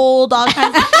Yeah. a cold, all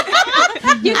kinds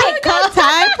of You get cold.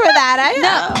 time for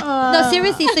that. No,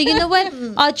 seriously. So you know what?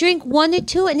 I'll drink 1 or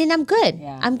 2, and then I'm good.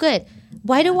 Yeah. I'm good.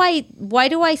 Why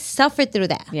do I suffer through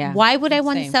that? Yeah. Why would I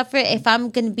want to Same. suffer if I'm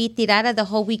gonna be tirada the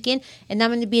whole weekend and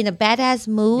I'm gonna be in a badass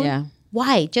mood? Yeah.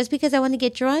 Why? Just because I want to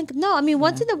get drunk? No, I mean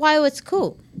once in a while it's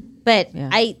cool. But Yeah.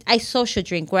 I social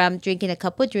drink where I'm drinking a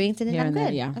couple of drinks and then Here I'm and there,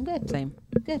 good. yeah. I'm good. Same.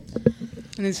 Good.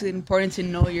 And it's important to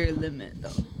know your limit,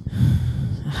 though.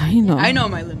 I know. I know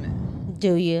my limit.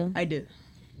 Do you? I do.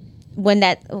 When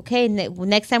that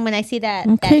next time when I see that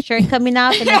Okay. shirt coming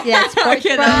off and I see that sports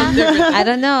Okay, bra, that was different. I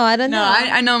don't know. No,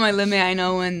 I know my limit. I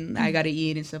know when I gotta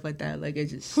eat and stuff like that. Like, I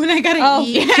just. When I gotta Oh,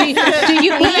 eat. do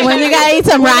you eat? When you gotta eat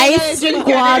some rice,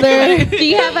 water. Do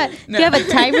you have a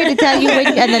timer to tell you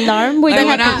an alarm where Like you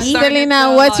when have I to eat? start-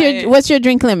 Selena, what's your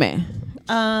drink limit?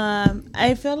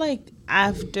 I feel like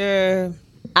after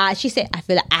She said, "I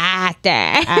feel actor."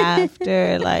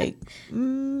 after like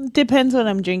depends what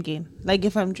I'm drinking. Like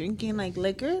if I'm drinking like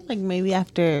liquor, like maybe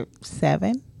after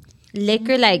 7.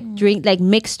 Liquor, like drink, like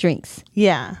mixed drinks.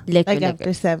 Yeah, Liquor, like liquor.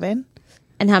 after 7.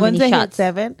 And how Once many I hit shots?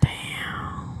 7,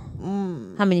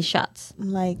 How many shots?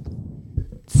 like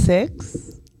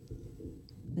 6.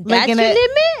 That's in your a-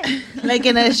 limit. Like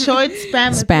in a short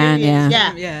span. of Span, period.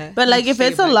 yeah. Yeah. But like if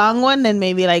it's a long one, then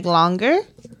maybe like longer.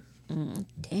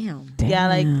 Damn. Yeah,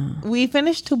 like we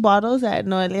finished 2 bottles at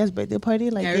Noelia's birthday party.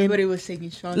 Like in Everybody was taking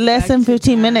shots. less back than to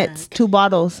 15 back. minutes, 2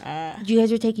 bottles. You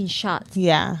guys were taking shots.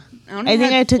 Yeah. only I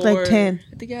think had I took like 4. 10.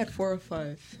 I think I had 4 or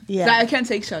 5. Yeah. I can't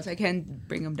take shots. I can't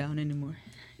bring them down anymore.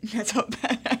 That's how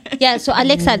bad. Yeah, so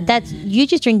Alexa, you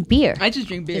just drink beer. I just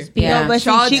drink beer. Just beer. No, but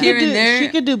Shots she here could and there. she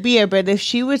could do beer, but if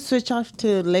she would switch off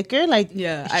to liquor, like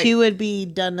she would be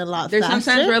done a lot There's faster.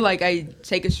 sometimes where like I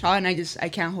take a shot and I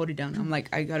can't hold it down. I'm like,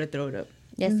 I gotta throw it up.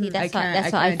 Yeah, see, that's how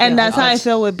I feel. And that's how I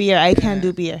feel with beer. I can't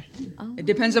do beer. It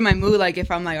depends on my mood. Like if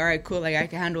I'm like, all right, cool, like I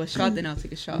can handle a shot, then I'll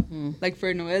take a shot. Like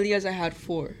for Noelia's, I had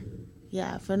 4.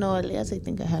 Yeah, for Noelia's, I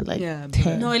think I had like 10.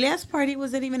 Noelia's party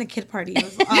wasn't even a kid party. It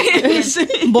was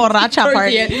borracha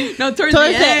party. Towards the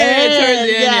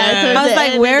end. Yeah. I was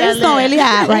like, where is Noelia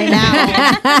at right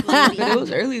now? But it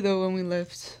was early though when we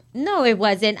left. No, it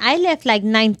wasn't. I left like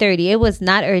 9:30. It was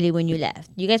not early when you left.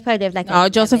 You guys probably left like. Oh,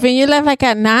 Josephine, you left like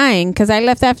at 9 because I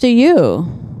left after you.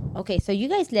 Okay, so you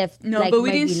guys left. No, like but we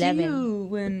maybe didn't 11. see you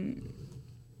when.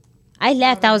 I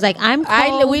left. I was like, I'm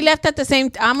cold. We left at the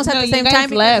same, almost at the you same guys time.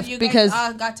 left you guys because-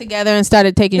 all got together and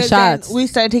started taking shots. We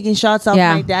started taking shots off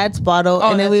Yeah. my dad's bottle,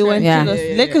 Oh, and then that's we right. went Yeah. to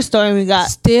the liquor store and we got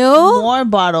Still? more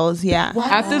bottles. Yeah.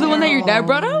 After the one that your dad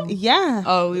brought out? Yeah.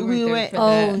 Oh, we weren't there for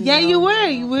Oh, that. Yeah, you were.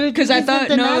 You were. Because I thought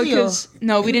Centenario.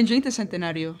 no, we didn't drink the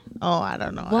Centenario. Oh, I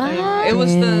don't know. What? It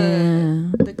was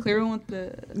the clear one with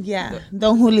the. Yeah,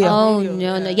 Don Julio. Oh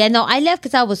no. Yeah, no, I left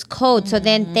because I was cold. So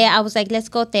then there, I was like, let's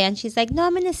go there, and she's like, no,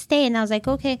 I'm gonna stay, and I was like,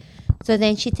 okay. So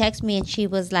then she texted me and she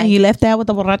was like, And you left that with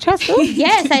the borrachas too?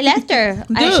 yes, I left her.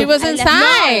 She was I left-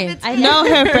 inside. I No, left-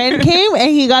 her friend came and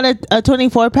he got a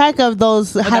 24 pack of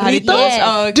those jarritos. Yes.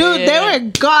 Oh, okay, Dude, yeah. they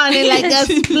were gone in like a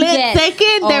split Yes.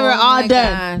 second. They were Oh all my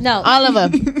done. God. No, All of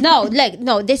them.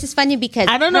 no, this is funny because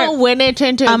I don't know when it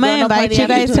turned to. I'm gonna invite you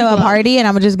guys to a party and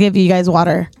I'm gonna just give you guys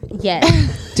water.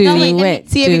 yes. Do No, wait, let me- it.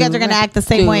 See if you Do guys are gonna it. act the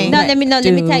same Do way. No, it. let me tell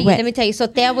you. Do Let it. me tell you. So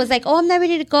Thea was like, "Oh, I'm not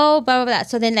ready to go." Blah blah blah.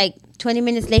 So then, like 20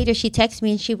 minutes later, she texts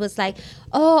me and she was like,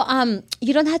 "Oh,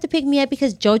 you don't have to pick me up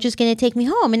because Jojo's gonna take me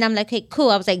home." And I'm like, "Okay, cool."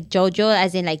 I was like, "Jojo,"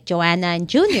 as in like Joanna and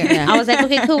Junior. I was like,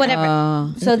 "Okay, cool,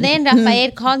 whatever." So then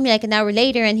Rafael called me like an hour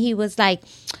later and he was like,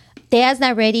 "Thea's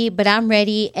not ready, but I'm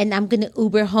ready, and I'm gonna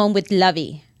Uber home with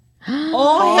Lovey."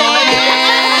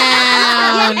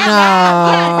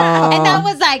 And I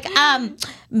was like,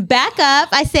 back up.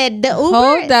 I said, the Uber.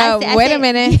 Hold up. I Wait a said,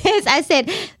 minute. Yes, I said,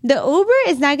 the Uber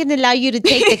is not going to allow you to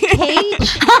take the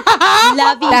cage.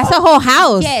 Lovey. That's a whole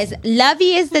house. Yes.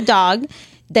 Lovey is the dog.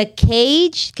 The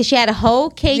cage, because she had a whole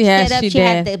cage Yes, set up. she She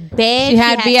had did. the bed. She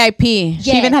had VIP.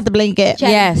 She even had the blanket. She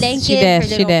had Yes, a blanket, she did, her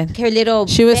she little- did. Her little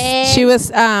She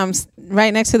was bed.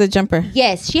 right next to the jumper.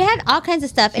 Yes, she had all kinds of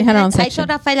stuff. And had her then own I section. told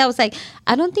Rafael, I was like,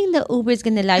 I don't think the Uber is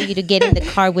going to allow you to get in the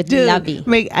car with Lovey.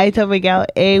 I told Miguel,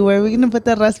 hey, where are we gonna put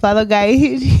the raspado guy?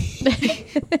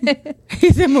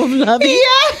 He said, move Lovey. Yeah.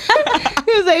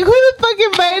 He was like, who the fuck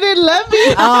invited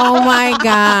Lovey? Oh my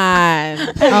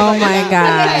God. Oh my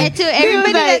God. And to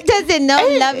everybody like- that doesn't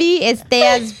know, Lovey is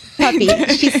Thea's puppy.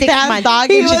 She's 6 months. dog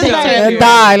He and she was takes like- her A everywhere.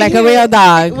 dog, like a real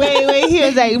dog. Wait. He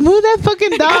was like, move that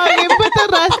fucking dog and put the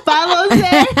raspados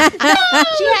there.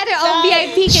 She had her own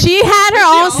VIP. She had her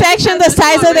own section the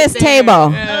size of this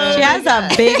table. She has a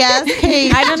big ass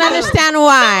cage. I don't understand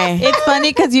why. It's funny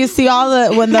because you see all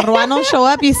the when the Ruanos show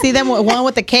up, you see them with one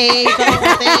with the cage, other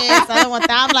with this, other with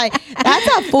that. I'm like, that's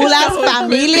a full ass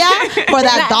familia for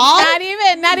that dog.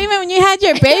 Not even when you had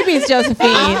your babies, Josephine.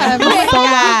 Oh my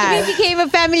God. We became a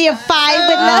family of 5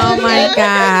 with Oh Lovey. my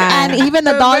God. And even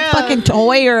the dog fucking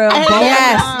toy or a bone.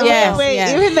 Yes, Wait,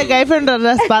 yes. even the guy from the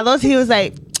raspados, he was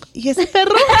like, ¿y ese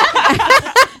perro?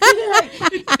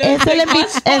 Es el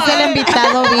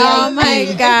invitado Oh VIP.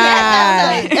 my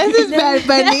God. This is bad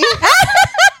bunny.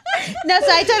 No, so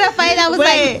I told Rafael, I was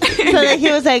Wait, like, so then he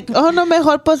was like, oh, no,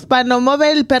 mejor pues para no mover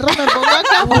el perro me pongo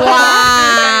acá.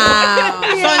 Wow.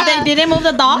 So they didn't move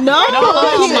the dog? No, he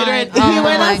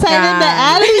went my outside in the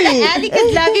God. alley. Allie,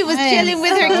 because Lovey was chilling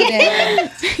with her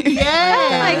kids. Yeah.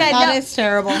 Oh my God, That no. is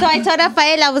terrible. So I told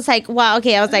Rafael, I was like, wow,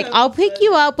 okay. I was like, I'll pick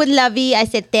you up with Lovey. I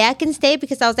said, Thea can stay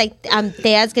because I was like,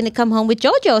 Thea's going to come home with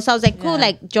Jojo. So I was like, cool,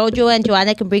 like Jojo and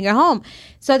Joanna can bring her home.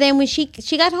 So then when she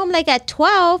got home like at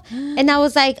 12 and I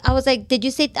was like, did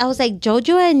you say, I was like,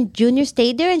 Jojo and Junior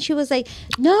stayed there? And she was like,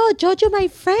 no, Jojo, my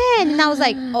friend. And I was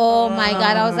like, oh my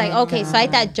God. I was like, okay. So I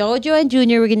thought Jojo and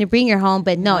Junior were going to bring her home,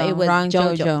 but no, it was wrong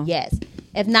Jojo. Jojo. Yes.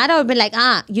 If not, I would be like,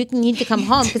 you need to come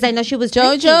home because I know she was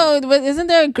drinking. Jojo, isn't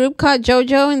there a group called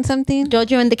Jojo and something?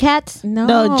 Jojo and the cats? No,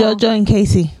 Jojo and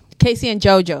Casey. Casey and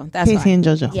Jojo. That's Casey why. and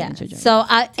Jojo. Yeah. Jojo. So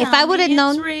if I would have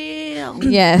known.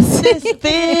 Yes.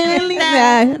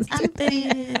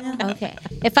 Okay.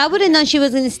 If I would have known she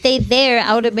was going to stay there,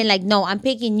 I would have been like, no, I'm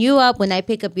picking you up when I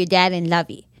pick up your dad and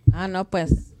Lovey. Ah, no,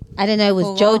 pues. I didn't know it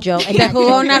was Jugó. Jojo. And Te not jugó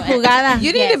Jojo. una jugada.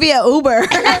 You need to be an Uber.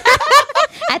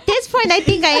 At this point, I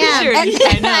think I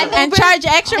am. And charge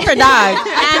extra for dogs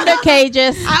and their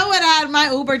cages. I would add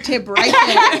my Uber tip right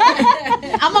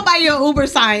there. I'm gonna buy you an Uber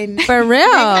sign. For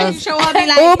real. You show up, be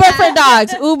like, Uber for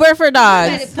dogs. Uber for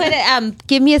dogs. Put it.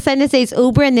 Give me a sign that says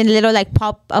Uber and then a little like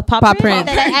paw print.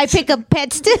 That I pick up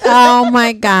pets too. Oh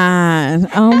my god.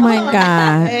 Oh my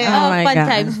god. Oh my fun god.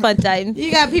 times. Fun times.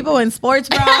 You got people in sports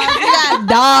bras. You got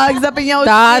dogs up in your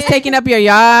Dogs shit. taking up your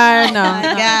yard. No.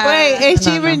 Yeah. Wait, and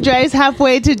she even drives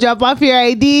halfway to drop off your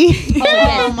ID.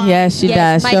 Yes, she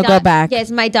does. She'll go back.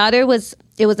 Yes, my daughter was.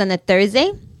 It was on a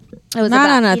Thursday. It was Not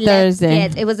about on a Thursday.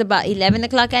 Yes, it was about 11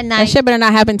 o'clock at That night. shit better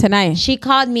not happen tonight. She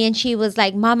called me and she was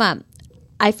like, "Mama,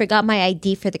 I forgot my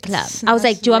ID for the club." I was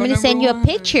like, "Do you want me to send you a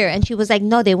picture?" And she was like,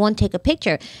 "No, they won't take a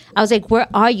picture." I was like, "Where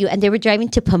are you?" And they were driving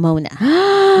to Pomona.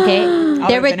 Okay,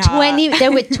 there were 20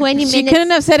 minutes. She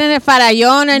couldn't have said in a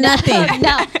farallon or nothing.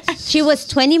 No, she was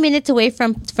 20 minutes away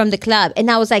from the club.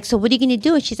 And I was like, "So what are you going to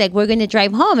do?" And she's like, "We're going to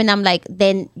drive home." And I'm like,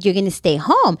 "Then you're going to stay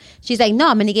home." She's like, "No,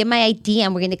 I'm going to get my ID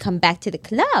and we're going to come back to the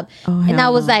club." And I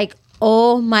was like,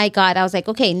 oh my God. I was like,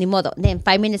 okay, ni modo. Then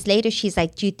 5 minutes later, she's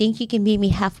like, "Do you think you can meet me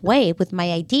halfway with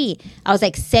my ID?" I was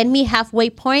like, "Send me halfway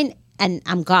point and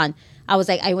I'm gone." I was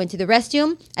like, I went to the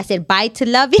restroom. I said bye to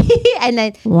Lovey. And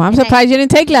then Well, I'm surprised you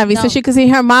didn't take Lovey so she could see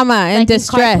her mama in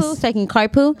distress. So I can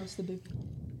carpool.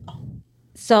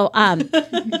 So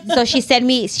so she sent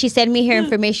me her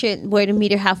information where to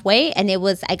meet her halfway, and it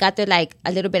was I got there like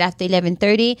a little bit after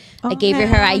 11:30. I gave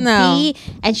her ID,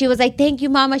 and she was like, "Thank you,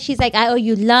 Mama." She's like, "I owe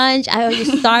you lunch. I owe you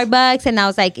Starbucks," and I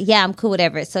was like, "Yeah, I'm cool,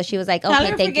 whatever." So she was like,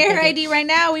 "Okay, thank you." Forget her ID right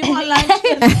now. We want lunch.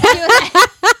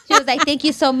 She was like, "Thank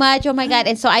you so much. Oh my God."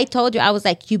 And so I told her, I was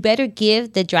like, "You better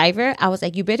give the driver," I was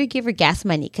like, "You better give her gas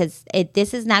money because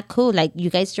this is not cool. Like, you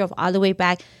guys drove all the way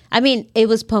back." I mean, it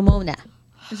was Pomona.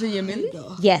 Is it Yamili?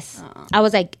 Yes. I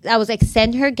was like,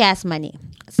 send her gas money.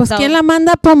 Pues So- ¿quién la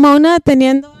manda a Pomona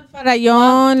teniendo el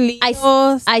farallón,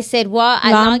 líos? I said, well,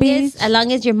 as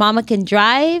long as your mama can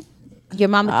drive, your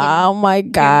mama can. Oh my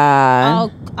God.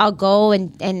 I'll go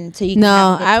and so you can.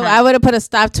 No, have a good time. I would have put a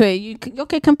stop to it.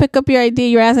 Okay, come pick up your ID.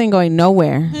 Your ass ain't going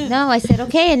nowhere. No, I said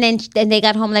okay, and then they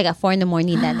got home like at 4 a.m.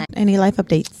 that night. Any life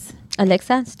updates?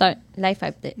 Alexa, start life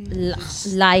update.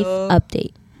 Life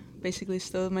update. Basically,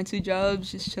 still my 2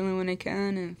 jobs, just chilling when I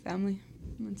can, and family.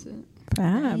 That's it.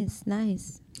 Fab.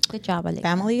 Nice. Good job, Alexa.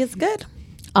 Family is good.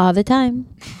 All the time.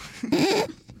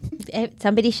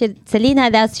 Somebody should.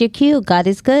 Selena, that's your cue. God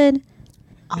is good.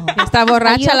 Está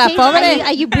borracha la pobre.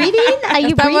 Are you breathing? Are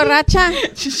you Está breathing?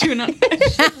 borracha. Just chewing on.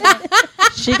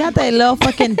 She got that little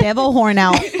fucking devil horn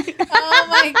out. Oh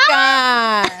my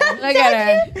God. Look at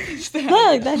her.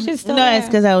 Look, that's just No, it's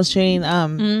because I was training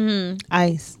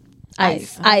ice.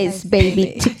 Ice,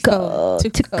 baby, to go.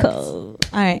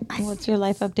 All right. What's your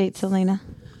life update, Selena?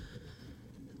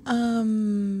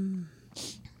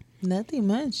 Nothing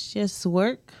much. Just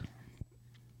work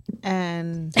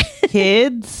and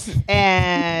kids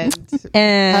and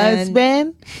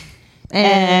husband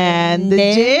and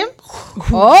the gym.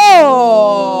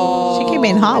 Oh. She came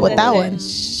in hot with that one.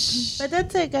 But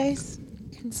that's it, guys.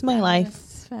 It's my life.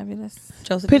 Fabulous.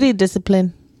 Pretty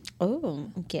disciplined. Oh,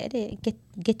 get it.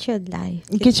 Get your life.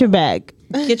 Get your bag.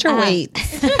 Get your weight.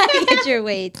 Get your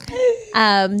weight.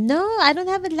 No, I don't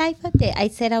have a life update. I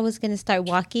said I was gonna start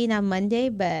walking on Monday,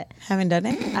 but Haven't done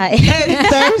it.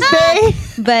 Thursday.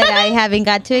 but I haven't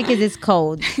got to it because it's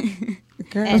cold.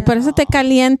 Pues por eso te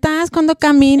calientas cuando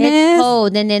camines. It's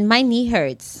cold, and then my knee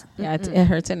hurts. Yeah, it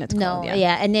hurts and it's No, cold.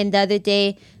 yeah. And then the other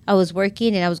day I was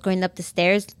working and I was going up the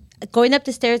stairs. Going up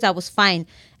the stairs, I was fine.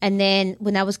 And then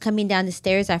when I was coming down the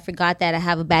stairs, I forgot that I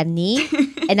have a bad knee,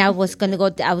 and I was going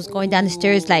down the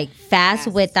stairs like fast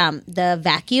with the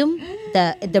vacuum,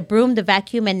 the broom, the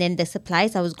vacuum, and then the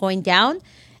supplies. I was going down,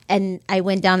 and I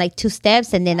went down like 2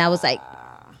 steps, and then I was like,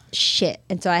 shit.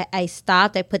 And so I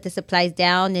stopped. I put the supplies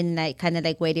down, and I kind of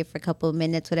like waited for a couple of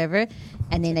minutes, whatever.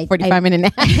 And then 45-minute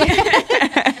nap.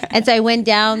 And so I went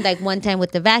down like one time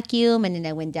with the vacuum, and then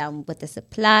I went down with the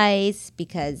supplies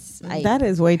because That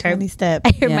is way too many steps.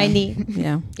 I hurt my knee.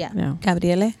 Yeah. Yeah.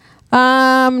 Gabriele?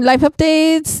 Life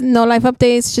updates. No life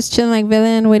updates. Just chilling like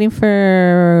villain, waiting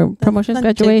for promotions,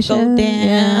 Nothing to graduation. go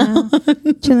down.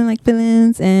 Yeah. Chilling like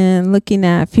villains and looking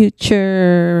at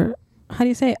future. How do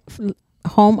you say it?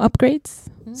 Home upgrades.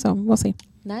 So we'll see.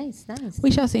 Nice.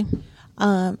 We shall see.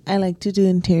 I like to do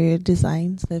interior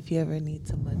design, so if you ever need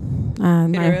someone.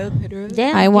 Hit her up.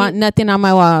 Yeah. I want nothing on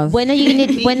my walls. When are you gonna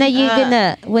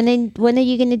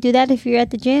do that if you're at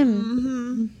the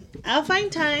gym? I'll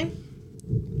find time.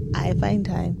 I find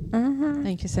time. Uh-huh.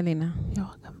 Thank you, Selena. You're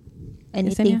welcome.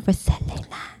 Anything for Selena.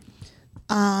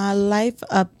 Life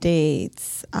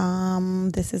updates.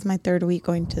 This is my 3rd week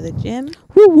going to the gym.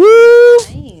 Woo woo.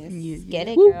 Nice. Get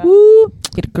it, Woo girl. woo.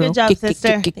 Get it, girl. Good job,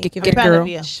 sister. Get I'm it, proud girl. of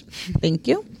you. Thank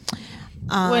you.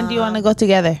 When do you want to go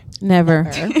together?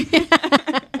 Never.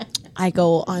 I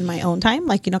go on my own time,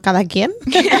 like, cada quien.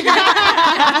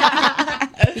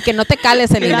 Y que no te cales,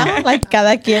 Selena. Like,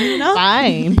 cada quien,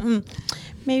 Fine.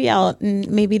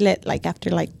 Maybe let, like, after,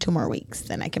 like, 2 more weeks,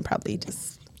 then I can probably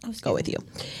just go with you.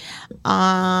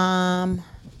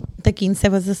 The 15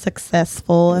 was a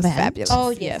successful event. Fabulous. Oh,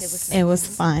 yes. It was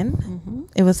fun.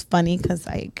 It was funny because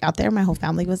I got there, my whole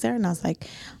family was there, and I was like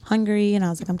hungry, and I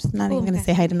was like, I'm just not even gonna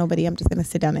say hi to nobody. I'm just gonna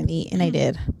sit down and eat, and I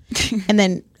did. And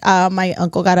then my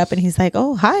uncle got up and he's like,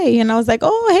 "Oh, hi," and I was like,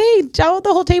 "Oh, hey, ciao,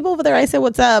 the whole table over there." I said,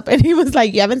 "What's up?" And he was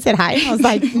like, "You haven't said hi?" And I was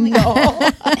like, "No."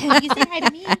 You said hi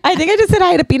to me. I think I just said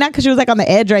hi to Pina because she was like on the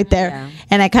edge right there. Yeah.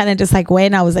 And I kind of just like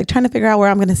went. I was like trying to figure out where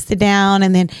I'm going to sit down.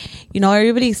 And then,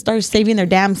 everybody starts saving their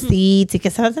damn seats. Y que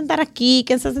se va a sentar aquí,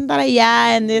 que se va a sentar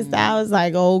allá, and this. I was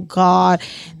like, oh, God.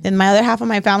 Then my other half of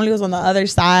my family was on the other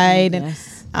side. And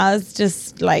I was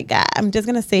just like, I'm just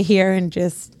going to sit here and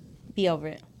just Be over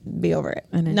it. be over it.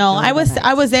 And No, enjoy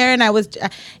I the was there, and I was,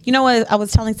 what I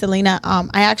was telling Selena,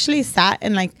 I actually sat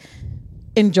and like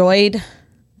enjoyed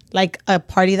like a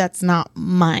party that's not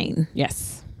mine,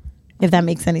 Yes. if that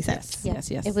makes any sense. Yes,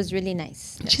 yes. It was really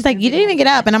nice. She's like, you didn't even get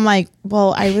up, and I'm like,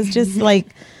 well, I was just like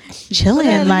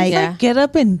chilling, like Yeah. Get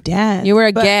up and dance. You were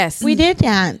a but guest. we did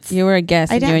dance. You were a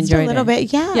guest. I and you danced enjoyed a little it.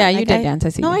 bit. Yeah, Yeah, you like did dance. I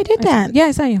see. No, you. I did dance. Yeah,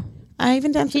 I saw you. I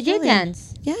even danced. She with did Julian.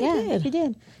 dance. Yeah, I did. You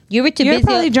did. You were too You're busy.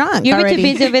 probably drunk You were already. too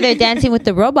busy over there dancing with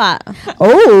the robot.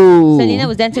 Oh. Selena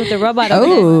was dancing with the robot.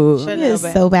 Oh. It is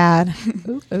so bad.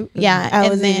 Yeah, I and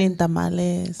was then eating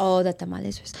tamales. Oh, the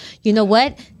tamales. You know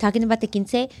what? Talking about the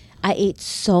 15, I ate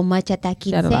so much at that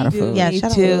 15. She had a lot of food. yeah, Me she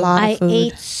had too. a lot I of food.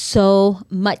 ate so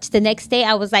much. The next day,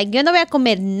 I was like, yo no voy a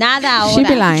comer nada ahora. She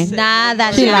be lying.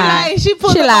 Nada. She nada. lied. She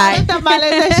pulled She all lied. the tamales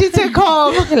that she took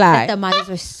home. You The lied. tamales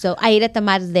were so. I ate a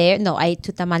tamal there. No, I ate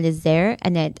 2 tamales there,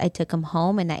 and then I took them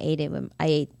home, and I ate it. I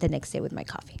ate the next day with my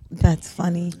coffee. That's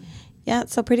funny. Yeah,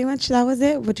 so pretty much that was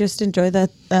it. We just enjoy the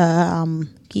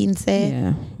 15.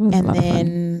 Yeah. It was a And lot of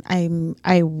fun. then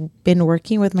I've been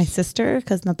working with my sister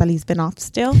because Natalie's been off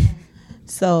still.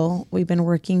 So we've been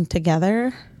working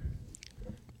together.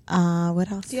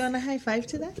 What else? Do you want a high five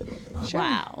to that?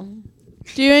 Wow.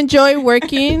 Do you enjoy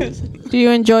working? Do you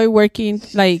enjoy working,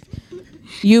 like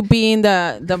you being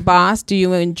the boss? Do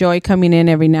you enjoy coming in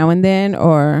every now and then,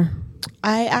 or?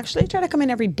 I actually try to come in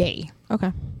every day.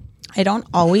 Okay. I don't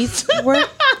always work.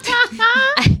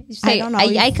 I don't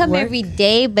always I come work. every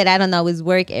day, but I don't always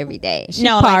work every day. She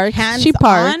parks. She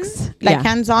parks. Like Yeah.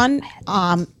 hands-on.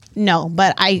 No,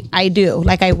 but I do.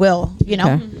 Like I will,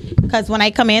 Okay. Because when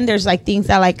I come in, there's like things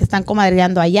that like están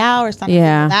comadreando allá or something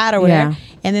Yeah. like that or whatever. Yeah.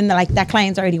 And then like that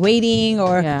client's already waiting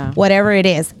or Yeah. whatever it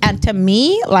is. And to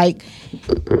me, like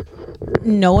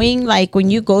knowing like when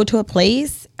you go to a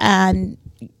place and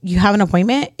you have an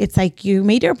appointment, it's like you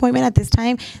made your appointment at this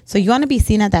time, so you want to be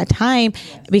seen at that time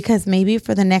because maybe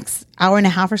for the next hour and a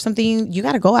half or something, you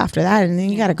got to go after that, and then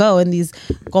you got to go. And these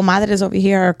comadres over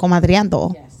here are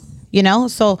comadreando,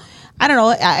 So I don't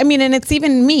know. I mean, and it's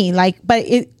even me, like, but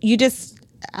you just,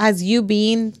 as you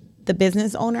being the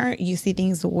business owner, you see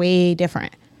things way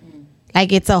different.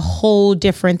 Like it's a whole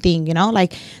different thing,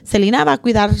 Like Selena va a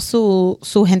cuidar su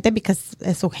gente because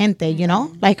es su gente,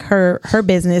 Like her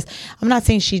business. I'm not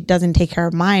saying she doesn't take care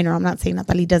of mine, or I'm not saying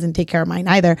Natalie doesn't take care of mine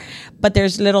either. But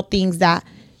there's little things that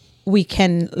we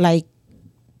can like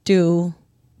do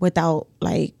without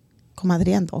like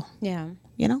comadreando. Yeah.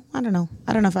 I don't know.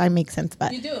 I don't know if I make sense,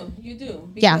 but You do.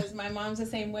 Yeah. Because my mom's the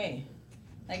same way.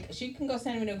 Like she can go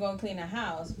send me to go and clean a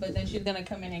house, but then she's gonna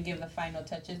come in and give the final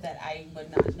touches that I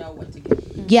would not know what to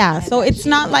give. yeah. And So that it's she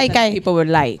not knows like that people would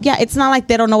like. Yeah, it's not like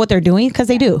they don't know what they're doing because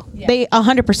they do. Yeah. They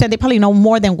 100%. They probably know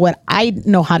more than what I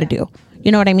know how to do.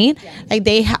 You know what I mean? Like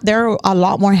they're a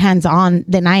lot more hands on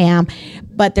than I am.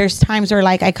 But there's times where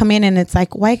like I come in and it's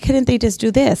like, why couldn't they just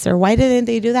do this, or why didn't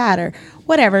they do that, or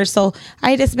whatever? So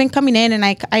I just been coming in, and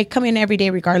I come in every day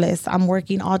regardless. I'm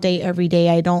working all day every day.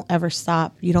 I don't ever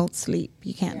stop. You don't sleep.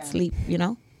 You can't sleep.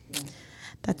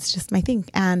 That's just my thing.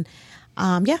 And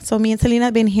so me and Selena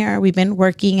have been here. We've been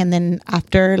working, and then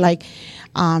after like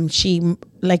she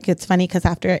like, it's funny because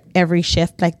after every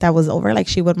shift like that was over, like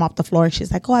she would mop the floor, and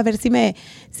she's like, oh, a ver si me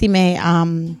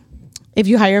if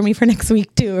you hire me for next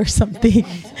week too or something.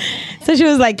 So she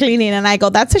was like cleaning, and I go,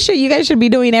 that's the shit you guys should be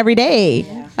doing every day.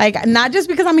 Like not just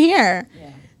because I'm here.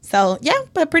 So yeah,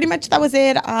 but pretty much that was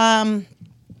it.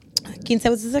 Quince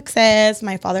was a success.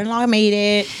 My father-in-law made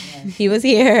it. He was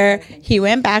here. He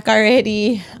went back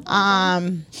already.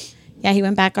 He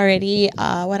went back already.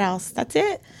 What else? That's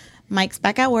it. Mike's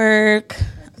back at work.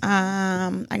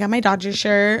 I got my Dodger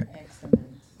shirt.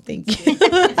 Thank you.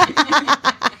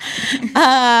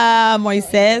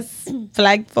 Moises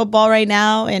flag football right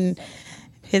now and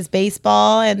his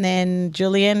baseball, and then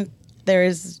Julian,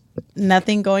 there's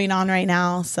nothing going on right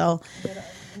now. So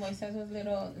Moises was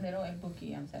little El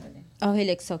Buki on Saturday. Oh, he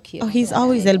looks so cute. oh, he's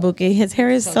always El Buki. His hair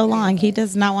is so long. He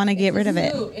does not want to get rid of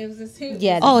it. It was a suit.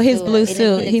 Yeah. Oh, his suit. blue It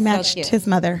suit. He looks matched so cute. his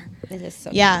mother. It is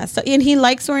so Yeah. So and he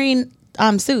likes wearing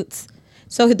suits.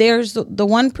 So there's the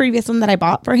one previous one that I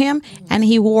bought for him, and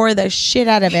he wore the shit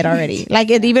out of it already. Like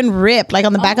it even ripped, like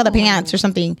on the back of the pants or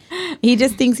something. He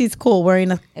just thinks he's cool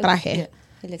wearing a traje.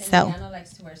 So Diana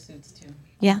likes to wear suits too.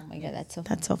 yeah, Oh my God,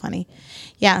 that's so funny.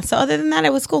 Yeah. So other than that,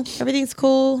 it was cool. Everything's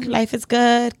cool. Life is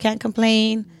good. Can't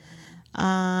complain.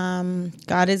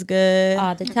 God is good.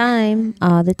 all the time.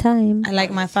 All the time. I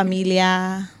like my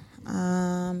familia.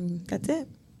 That's it.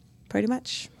 Pretty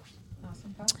much.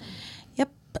 Yep.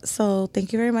 So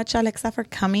thank you very much, Alexa, for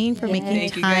coming, for making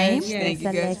Thank you time. guys. Thank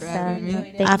you guys for having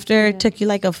me. After it took you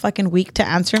like a fucking week to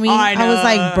answer me, I I was know,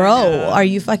 like, bro, I know. are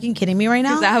you fucking kidding me right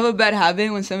Because I now? have a bad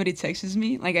habit when somebody texts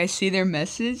me, like I see their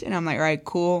message and I'm like, all right,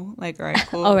 cool,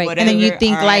 All right. whatever. And then you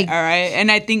think all right, like- all right,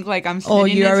 and I think like I'm. Oh,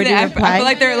 sending you it to already them. I replied? feel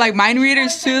like they're like mind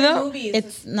readers too, though.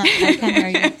 It's not. I can't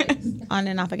hear you. On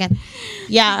and off again.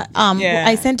 Yeah. Yeah.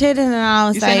 I sent it and then I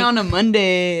was You like, sent it on a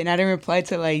Monday and I didn't reply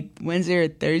till like Wednesday or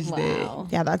Thursday. Wow.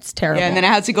 yeah, that's terrible. Yeah, and then I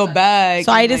had to go back.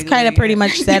 so I and, just like, kind of like, pretty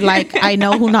much said like, I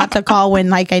know who not to call when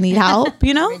like I need help,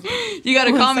 you know? You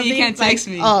gotta call me. You can't something's text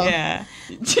like- me. oh. Yeah.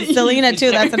 Selena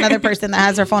too. That's another person that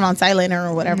has her phone on silent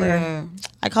or whatever. Yeah.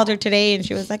 I called her today and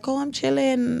she was like, "Oh, I'm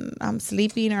chilling. I'm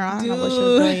sleeping," or I don't know what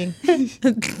she was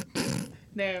doing.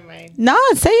 Never mind. No,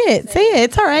 say it. Say it.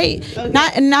 It's all right.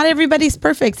 Not everybody's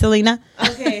perfect, Selena.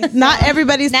 Okay. Not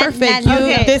everybody's Not- perfect. not- You,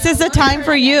 okay. This is the time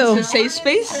for you. It's a safe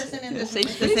space. It's a safe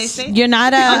space. You're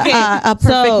not a perfect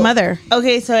So- mother.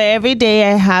 Okay, so every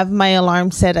day I have my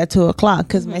alarm set at 2:00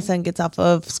 because my son gets off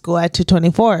of school at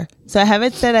 2:24. So I have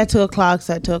it set at 2:00.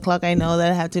 So at 2:00 I know that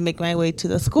I have to make my way to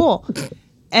the school.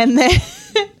 And then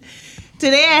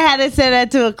today I had it set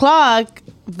at 2:00,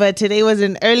 but today was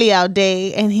an early out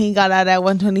day and he got out at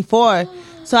 1:24.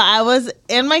 So I was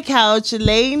in my couch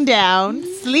laying down,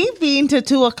 sleeping to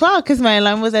 2:00 because my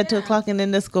alarm was at 2:00, and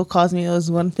then the school calls me. It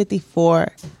was 1:54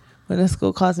 when the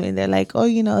school calls me. They're like, "Oh,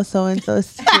 you know, so and so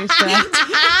is here."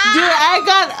 Dude, I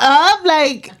got up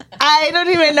like I don't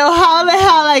even know how the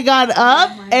hell I got up,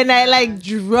 and I like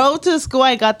drove to school.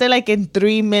 I got there like in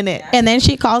 3 minutes. And then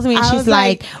she calls me and I she's was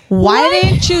like, "Why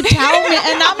didn't you tell me?"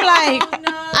 And I'm like,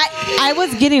 I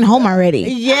was getting home already.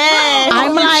 Yeah,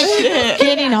 I'm like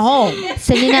getting home.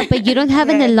 Selena, but you don't have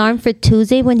an alarm for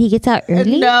Tuesday when he gets out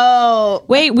early? no.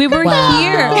 Wait, we were Wow.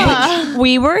 here.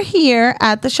 We were here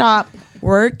at the shop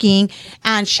working,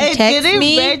 and she It texted didn't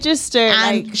me. register.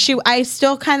 And Like, I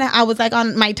still kind of, I was like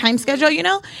on my time schedule, you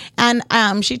know. And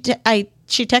she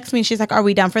texted me. And she's like, "Are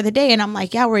we done for the day?" And I'm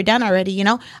like, "Yeah, we're done already." You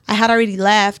know, I had already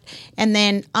left, and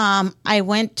then I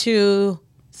went to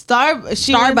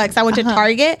Starbucks. I went to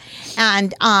Target,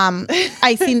 and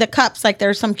I seen the cups. Like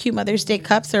there's some cute Mother's Day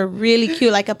cups. They're really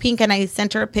cute, like a pink. And I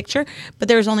sent her a picture, but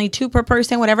there was only 2 per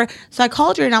person, whatever. So I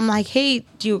called her and I'm like, "Hey,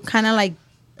 do you kind of like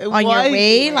on your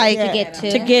way, like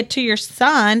to get to your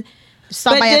son?"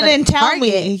 Stop but by at the didn't tell Target.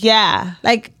 me. Yeah.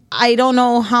 Like I don't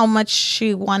know how much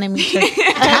she wanted me to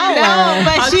tell No, her.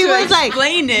 but How she to was like,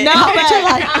 explain it.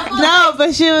 no,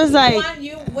 but she was like,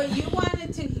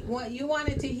 What you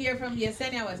wanted to hear from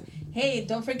Yesenia was, "Hey,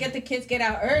 don't forget the kids get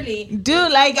out early."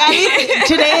 dude, like at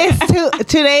least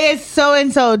today is so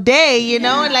and so day, you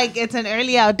know, like it's an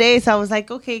early out day. So I was like,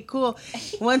 okay, cool.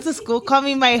 Once the school called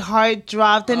me, my heart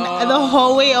dropped, and the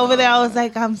whole way over there, I was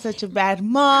like, I'm such a bad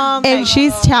mom. And Like,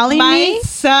 she's telling my me,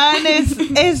 son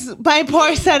is my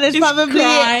poor son is probably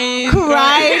crying.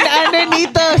 crying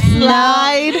underneath the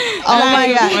slide. "Oh my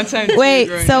One time god!" too, Wait,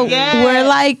 growing so up. Yeah. we're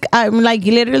like, I'm like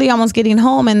literally almost getting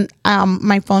home, and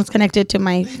my phone's connected to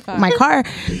my car.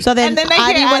 So then And then I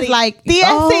Adi hear was Adi, like, "Tia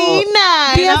 "Oh,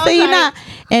 Seina." Tia And I was Seina." like-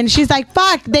 And she's like,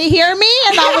 "Fuck, they hear me?"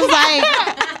 And I was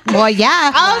like, "Well,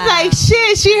 yeah." I was like,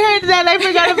 shit, she heard that. I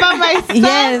forgot about my son.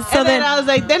 Yes, so and then then- I was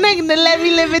like, they're not going to let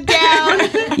me live it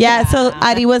down. Yeah, so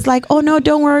Adi was like, "Oh no,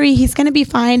 don't worry, he's gonna be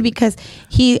fine because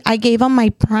I gave him my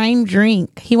prime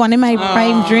drink. He wanted my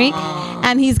prime drink,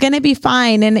 and he's gonna be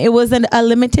fine. And it was a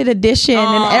limited edition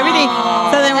and everything.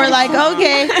 So then we're like,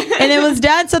 okay. And it was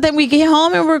done. So then we get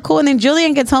home and we're cool. And then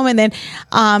Julian gets home and then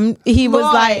he was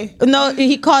like, no,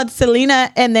 he called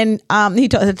Selena and then he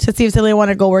told to see if Selena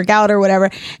wanted to go work out or whatever.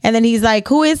 And then he's like,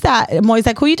 who is that? And Moy's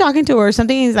like, who are you talking to or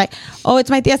something? And he's like, oh, it's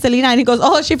my tia Selena. And he goes,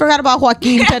 oh, she forgot about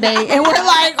Joaquin today. And we're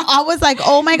like, I was like,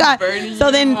 oh my God.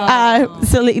 So then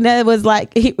Selena was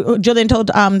like, Julian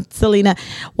told Selena,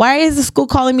 why is the school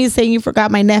calling me saying you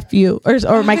forgot my nephew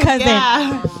or my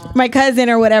cousin, my cousin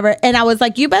or whatever? And I was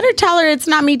like, you better tell her it's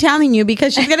not me telling you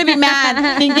because she's gonna be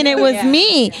mad thinking it was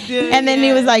me. And then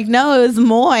he was like, no, it was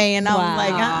Moy. And I was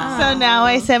like, So now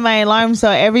I set my alarm so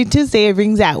every Tuesday it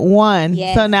rings at 1.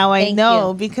 Yes, so now I thank know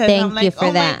you. because Thank I'm you like, for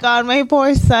oh that. my God, my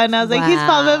poor son. I was like, he's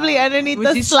probably underneath Was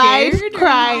the he slide scared or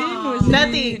crying. no? Was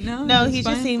Nothing. he- no, No, he he was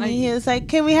just fine? seen me. Like- He was like,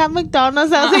 can we have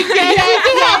McDonald's? I was like,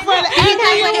 yes,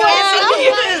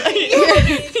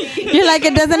 you're like,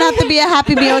 it doesn't have to be a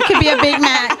Happy Meal. It could be a Big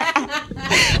Mac.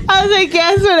 I was like,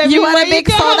 yes, whatever. You want a big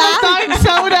can soda? have a dark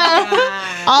soda.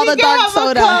 All the You can dark have a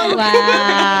soda. Coke.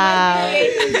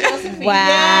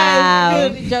 Wow.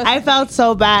 Yes, dude. I felt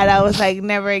so bad. I was like,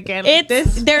 never again.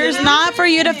 There's not for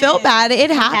you to feel bad.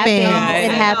 It happens.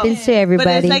 It happens to everybody.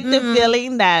 But it's like the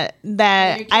feeling that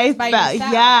I by felt.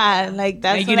 yourself. Yeah, like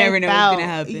that's Like, what you never I know what's felt. gonna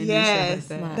happen and Yes,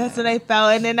 stuff like that. that's what I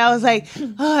felt. And then I was like,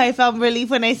 oh, I felt relief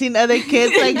when I seen other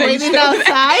kids like waiting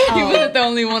outside. He wasn't the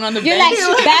only one on the You're bench.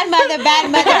 like bad mother,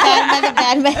 bad mother,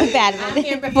 bad mother, bad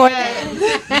mother, bad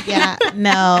mother. Yeah.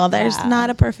 No, there's not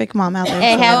a perfect mom out there.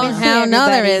 It happens to Hell no,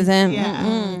 there everybody. isn't.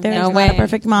 Yeah. There's No not way. a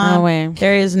perfect mom. No way.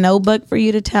 There is no book for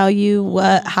you to tell you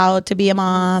how to be a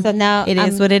mom. So now it is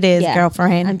I'm- what it is, yeah.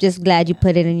 girlfriend. I'm just glad you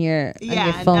put it in your on your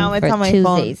Yeah, phone now it's for on my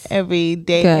Tuesdays. phone every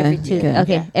day. Good. Every Tuesday.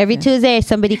 Okay, every Tuesday,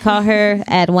 somebody call her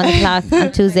at 1:00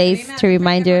 on Tuesdays to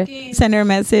remind her. Send her a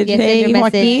message. Yes, Hey, send her a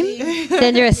Joaquin. message.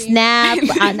 Send her a snap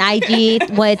on IG.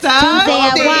 Well, it's Tuesday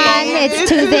at 1. It's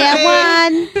Tuesday at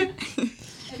 1.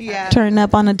 Yeah. Turn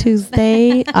up on a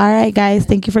Tuesday. All right, guys.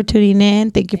 Thank you for tuning in.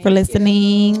 Thank you for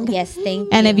listening. Yes, thank you.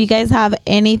 And if you guys have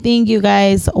anything you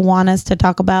guys want us to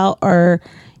talk about or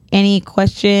any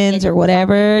questions or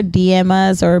whatever, DM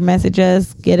us or message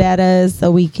us, get at us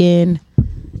so we can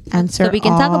answer we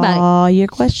can talk about it. all your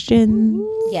questions.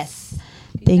 Yes.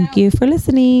 Thank you for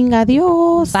listening.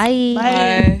 Adios. Bye.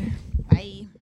 Bye.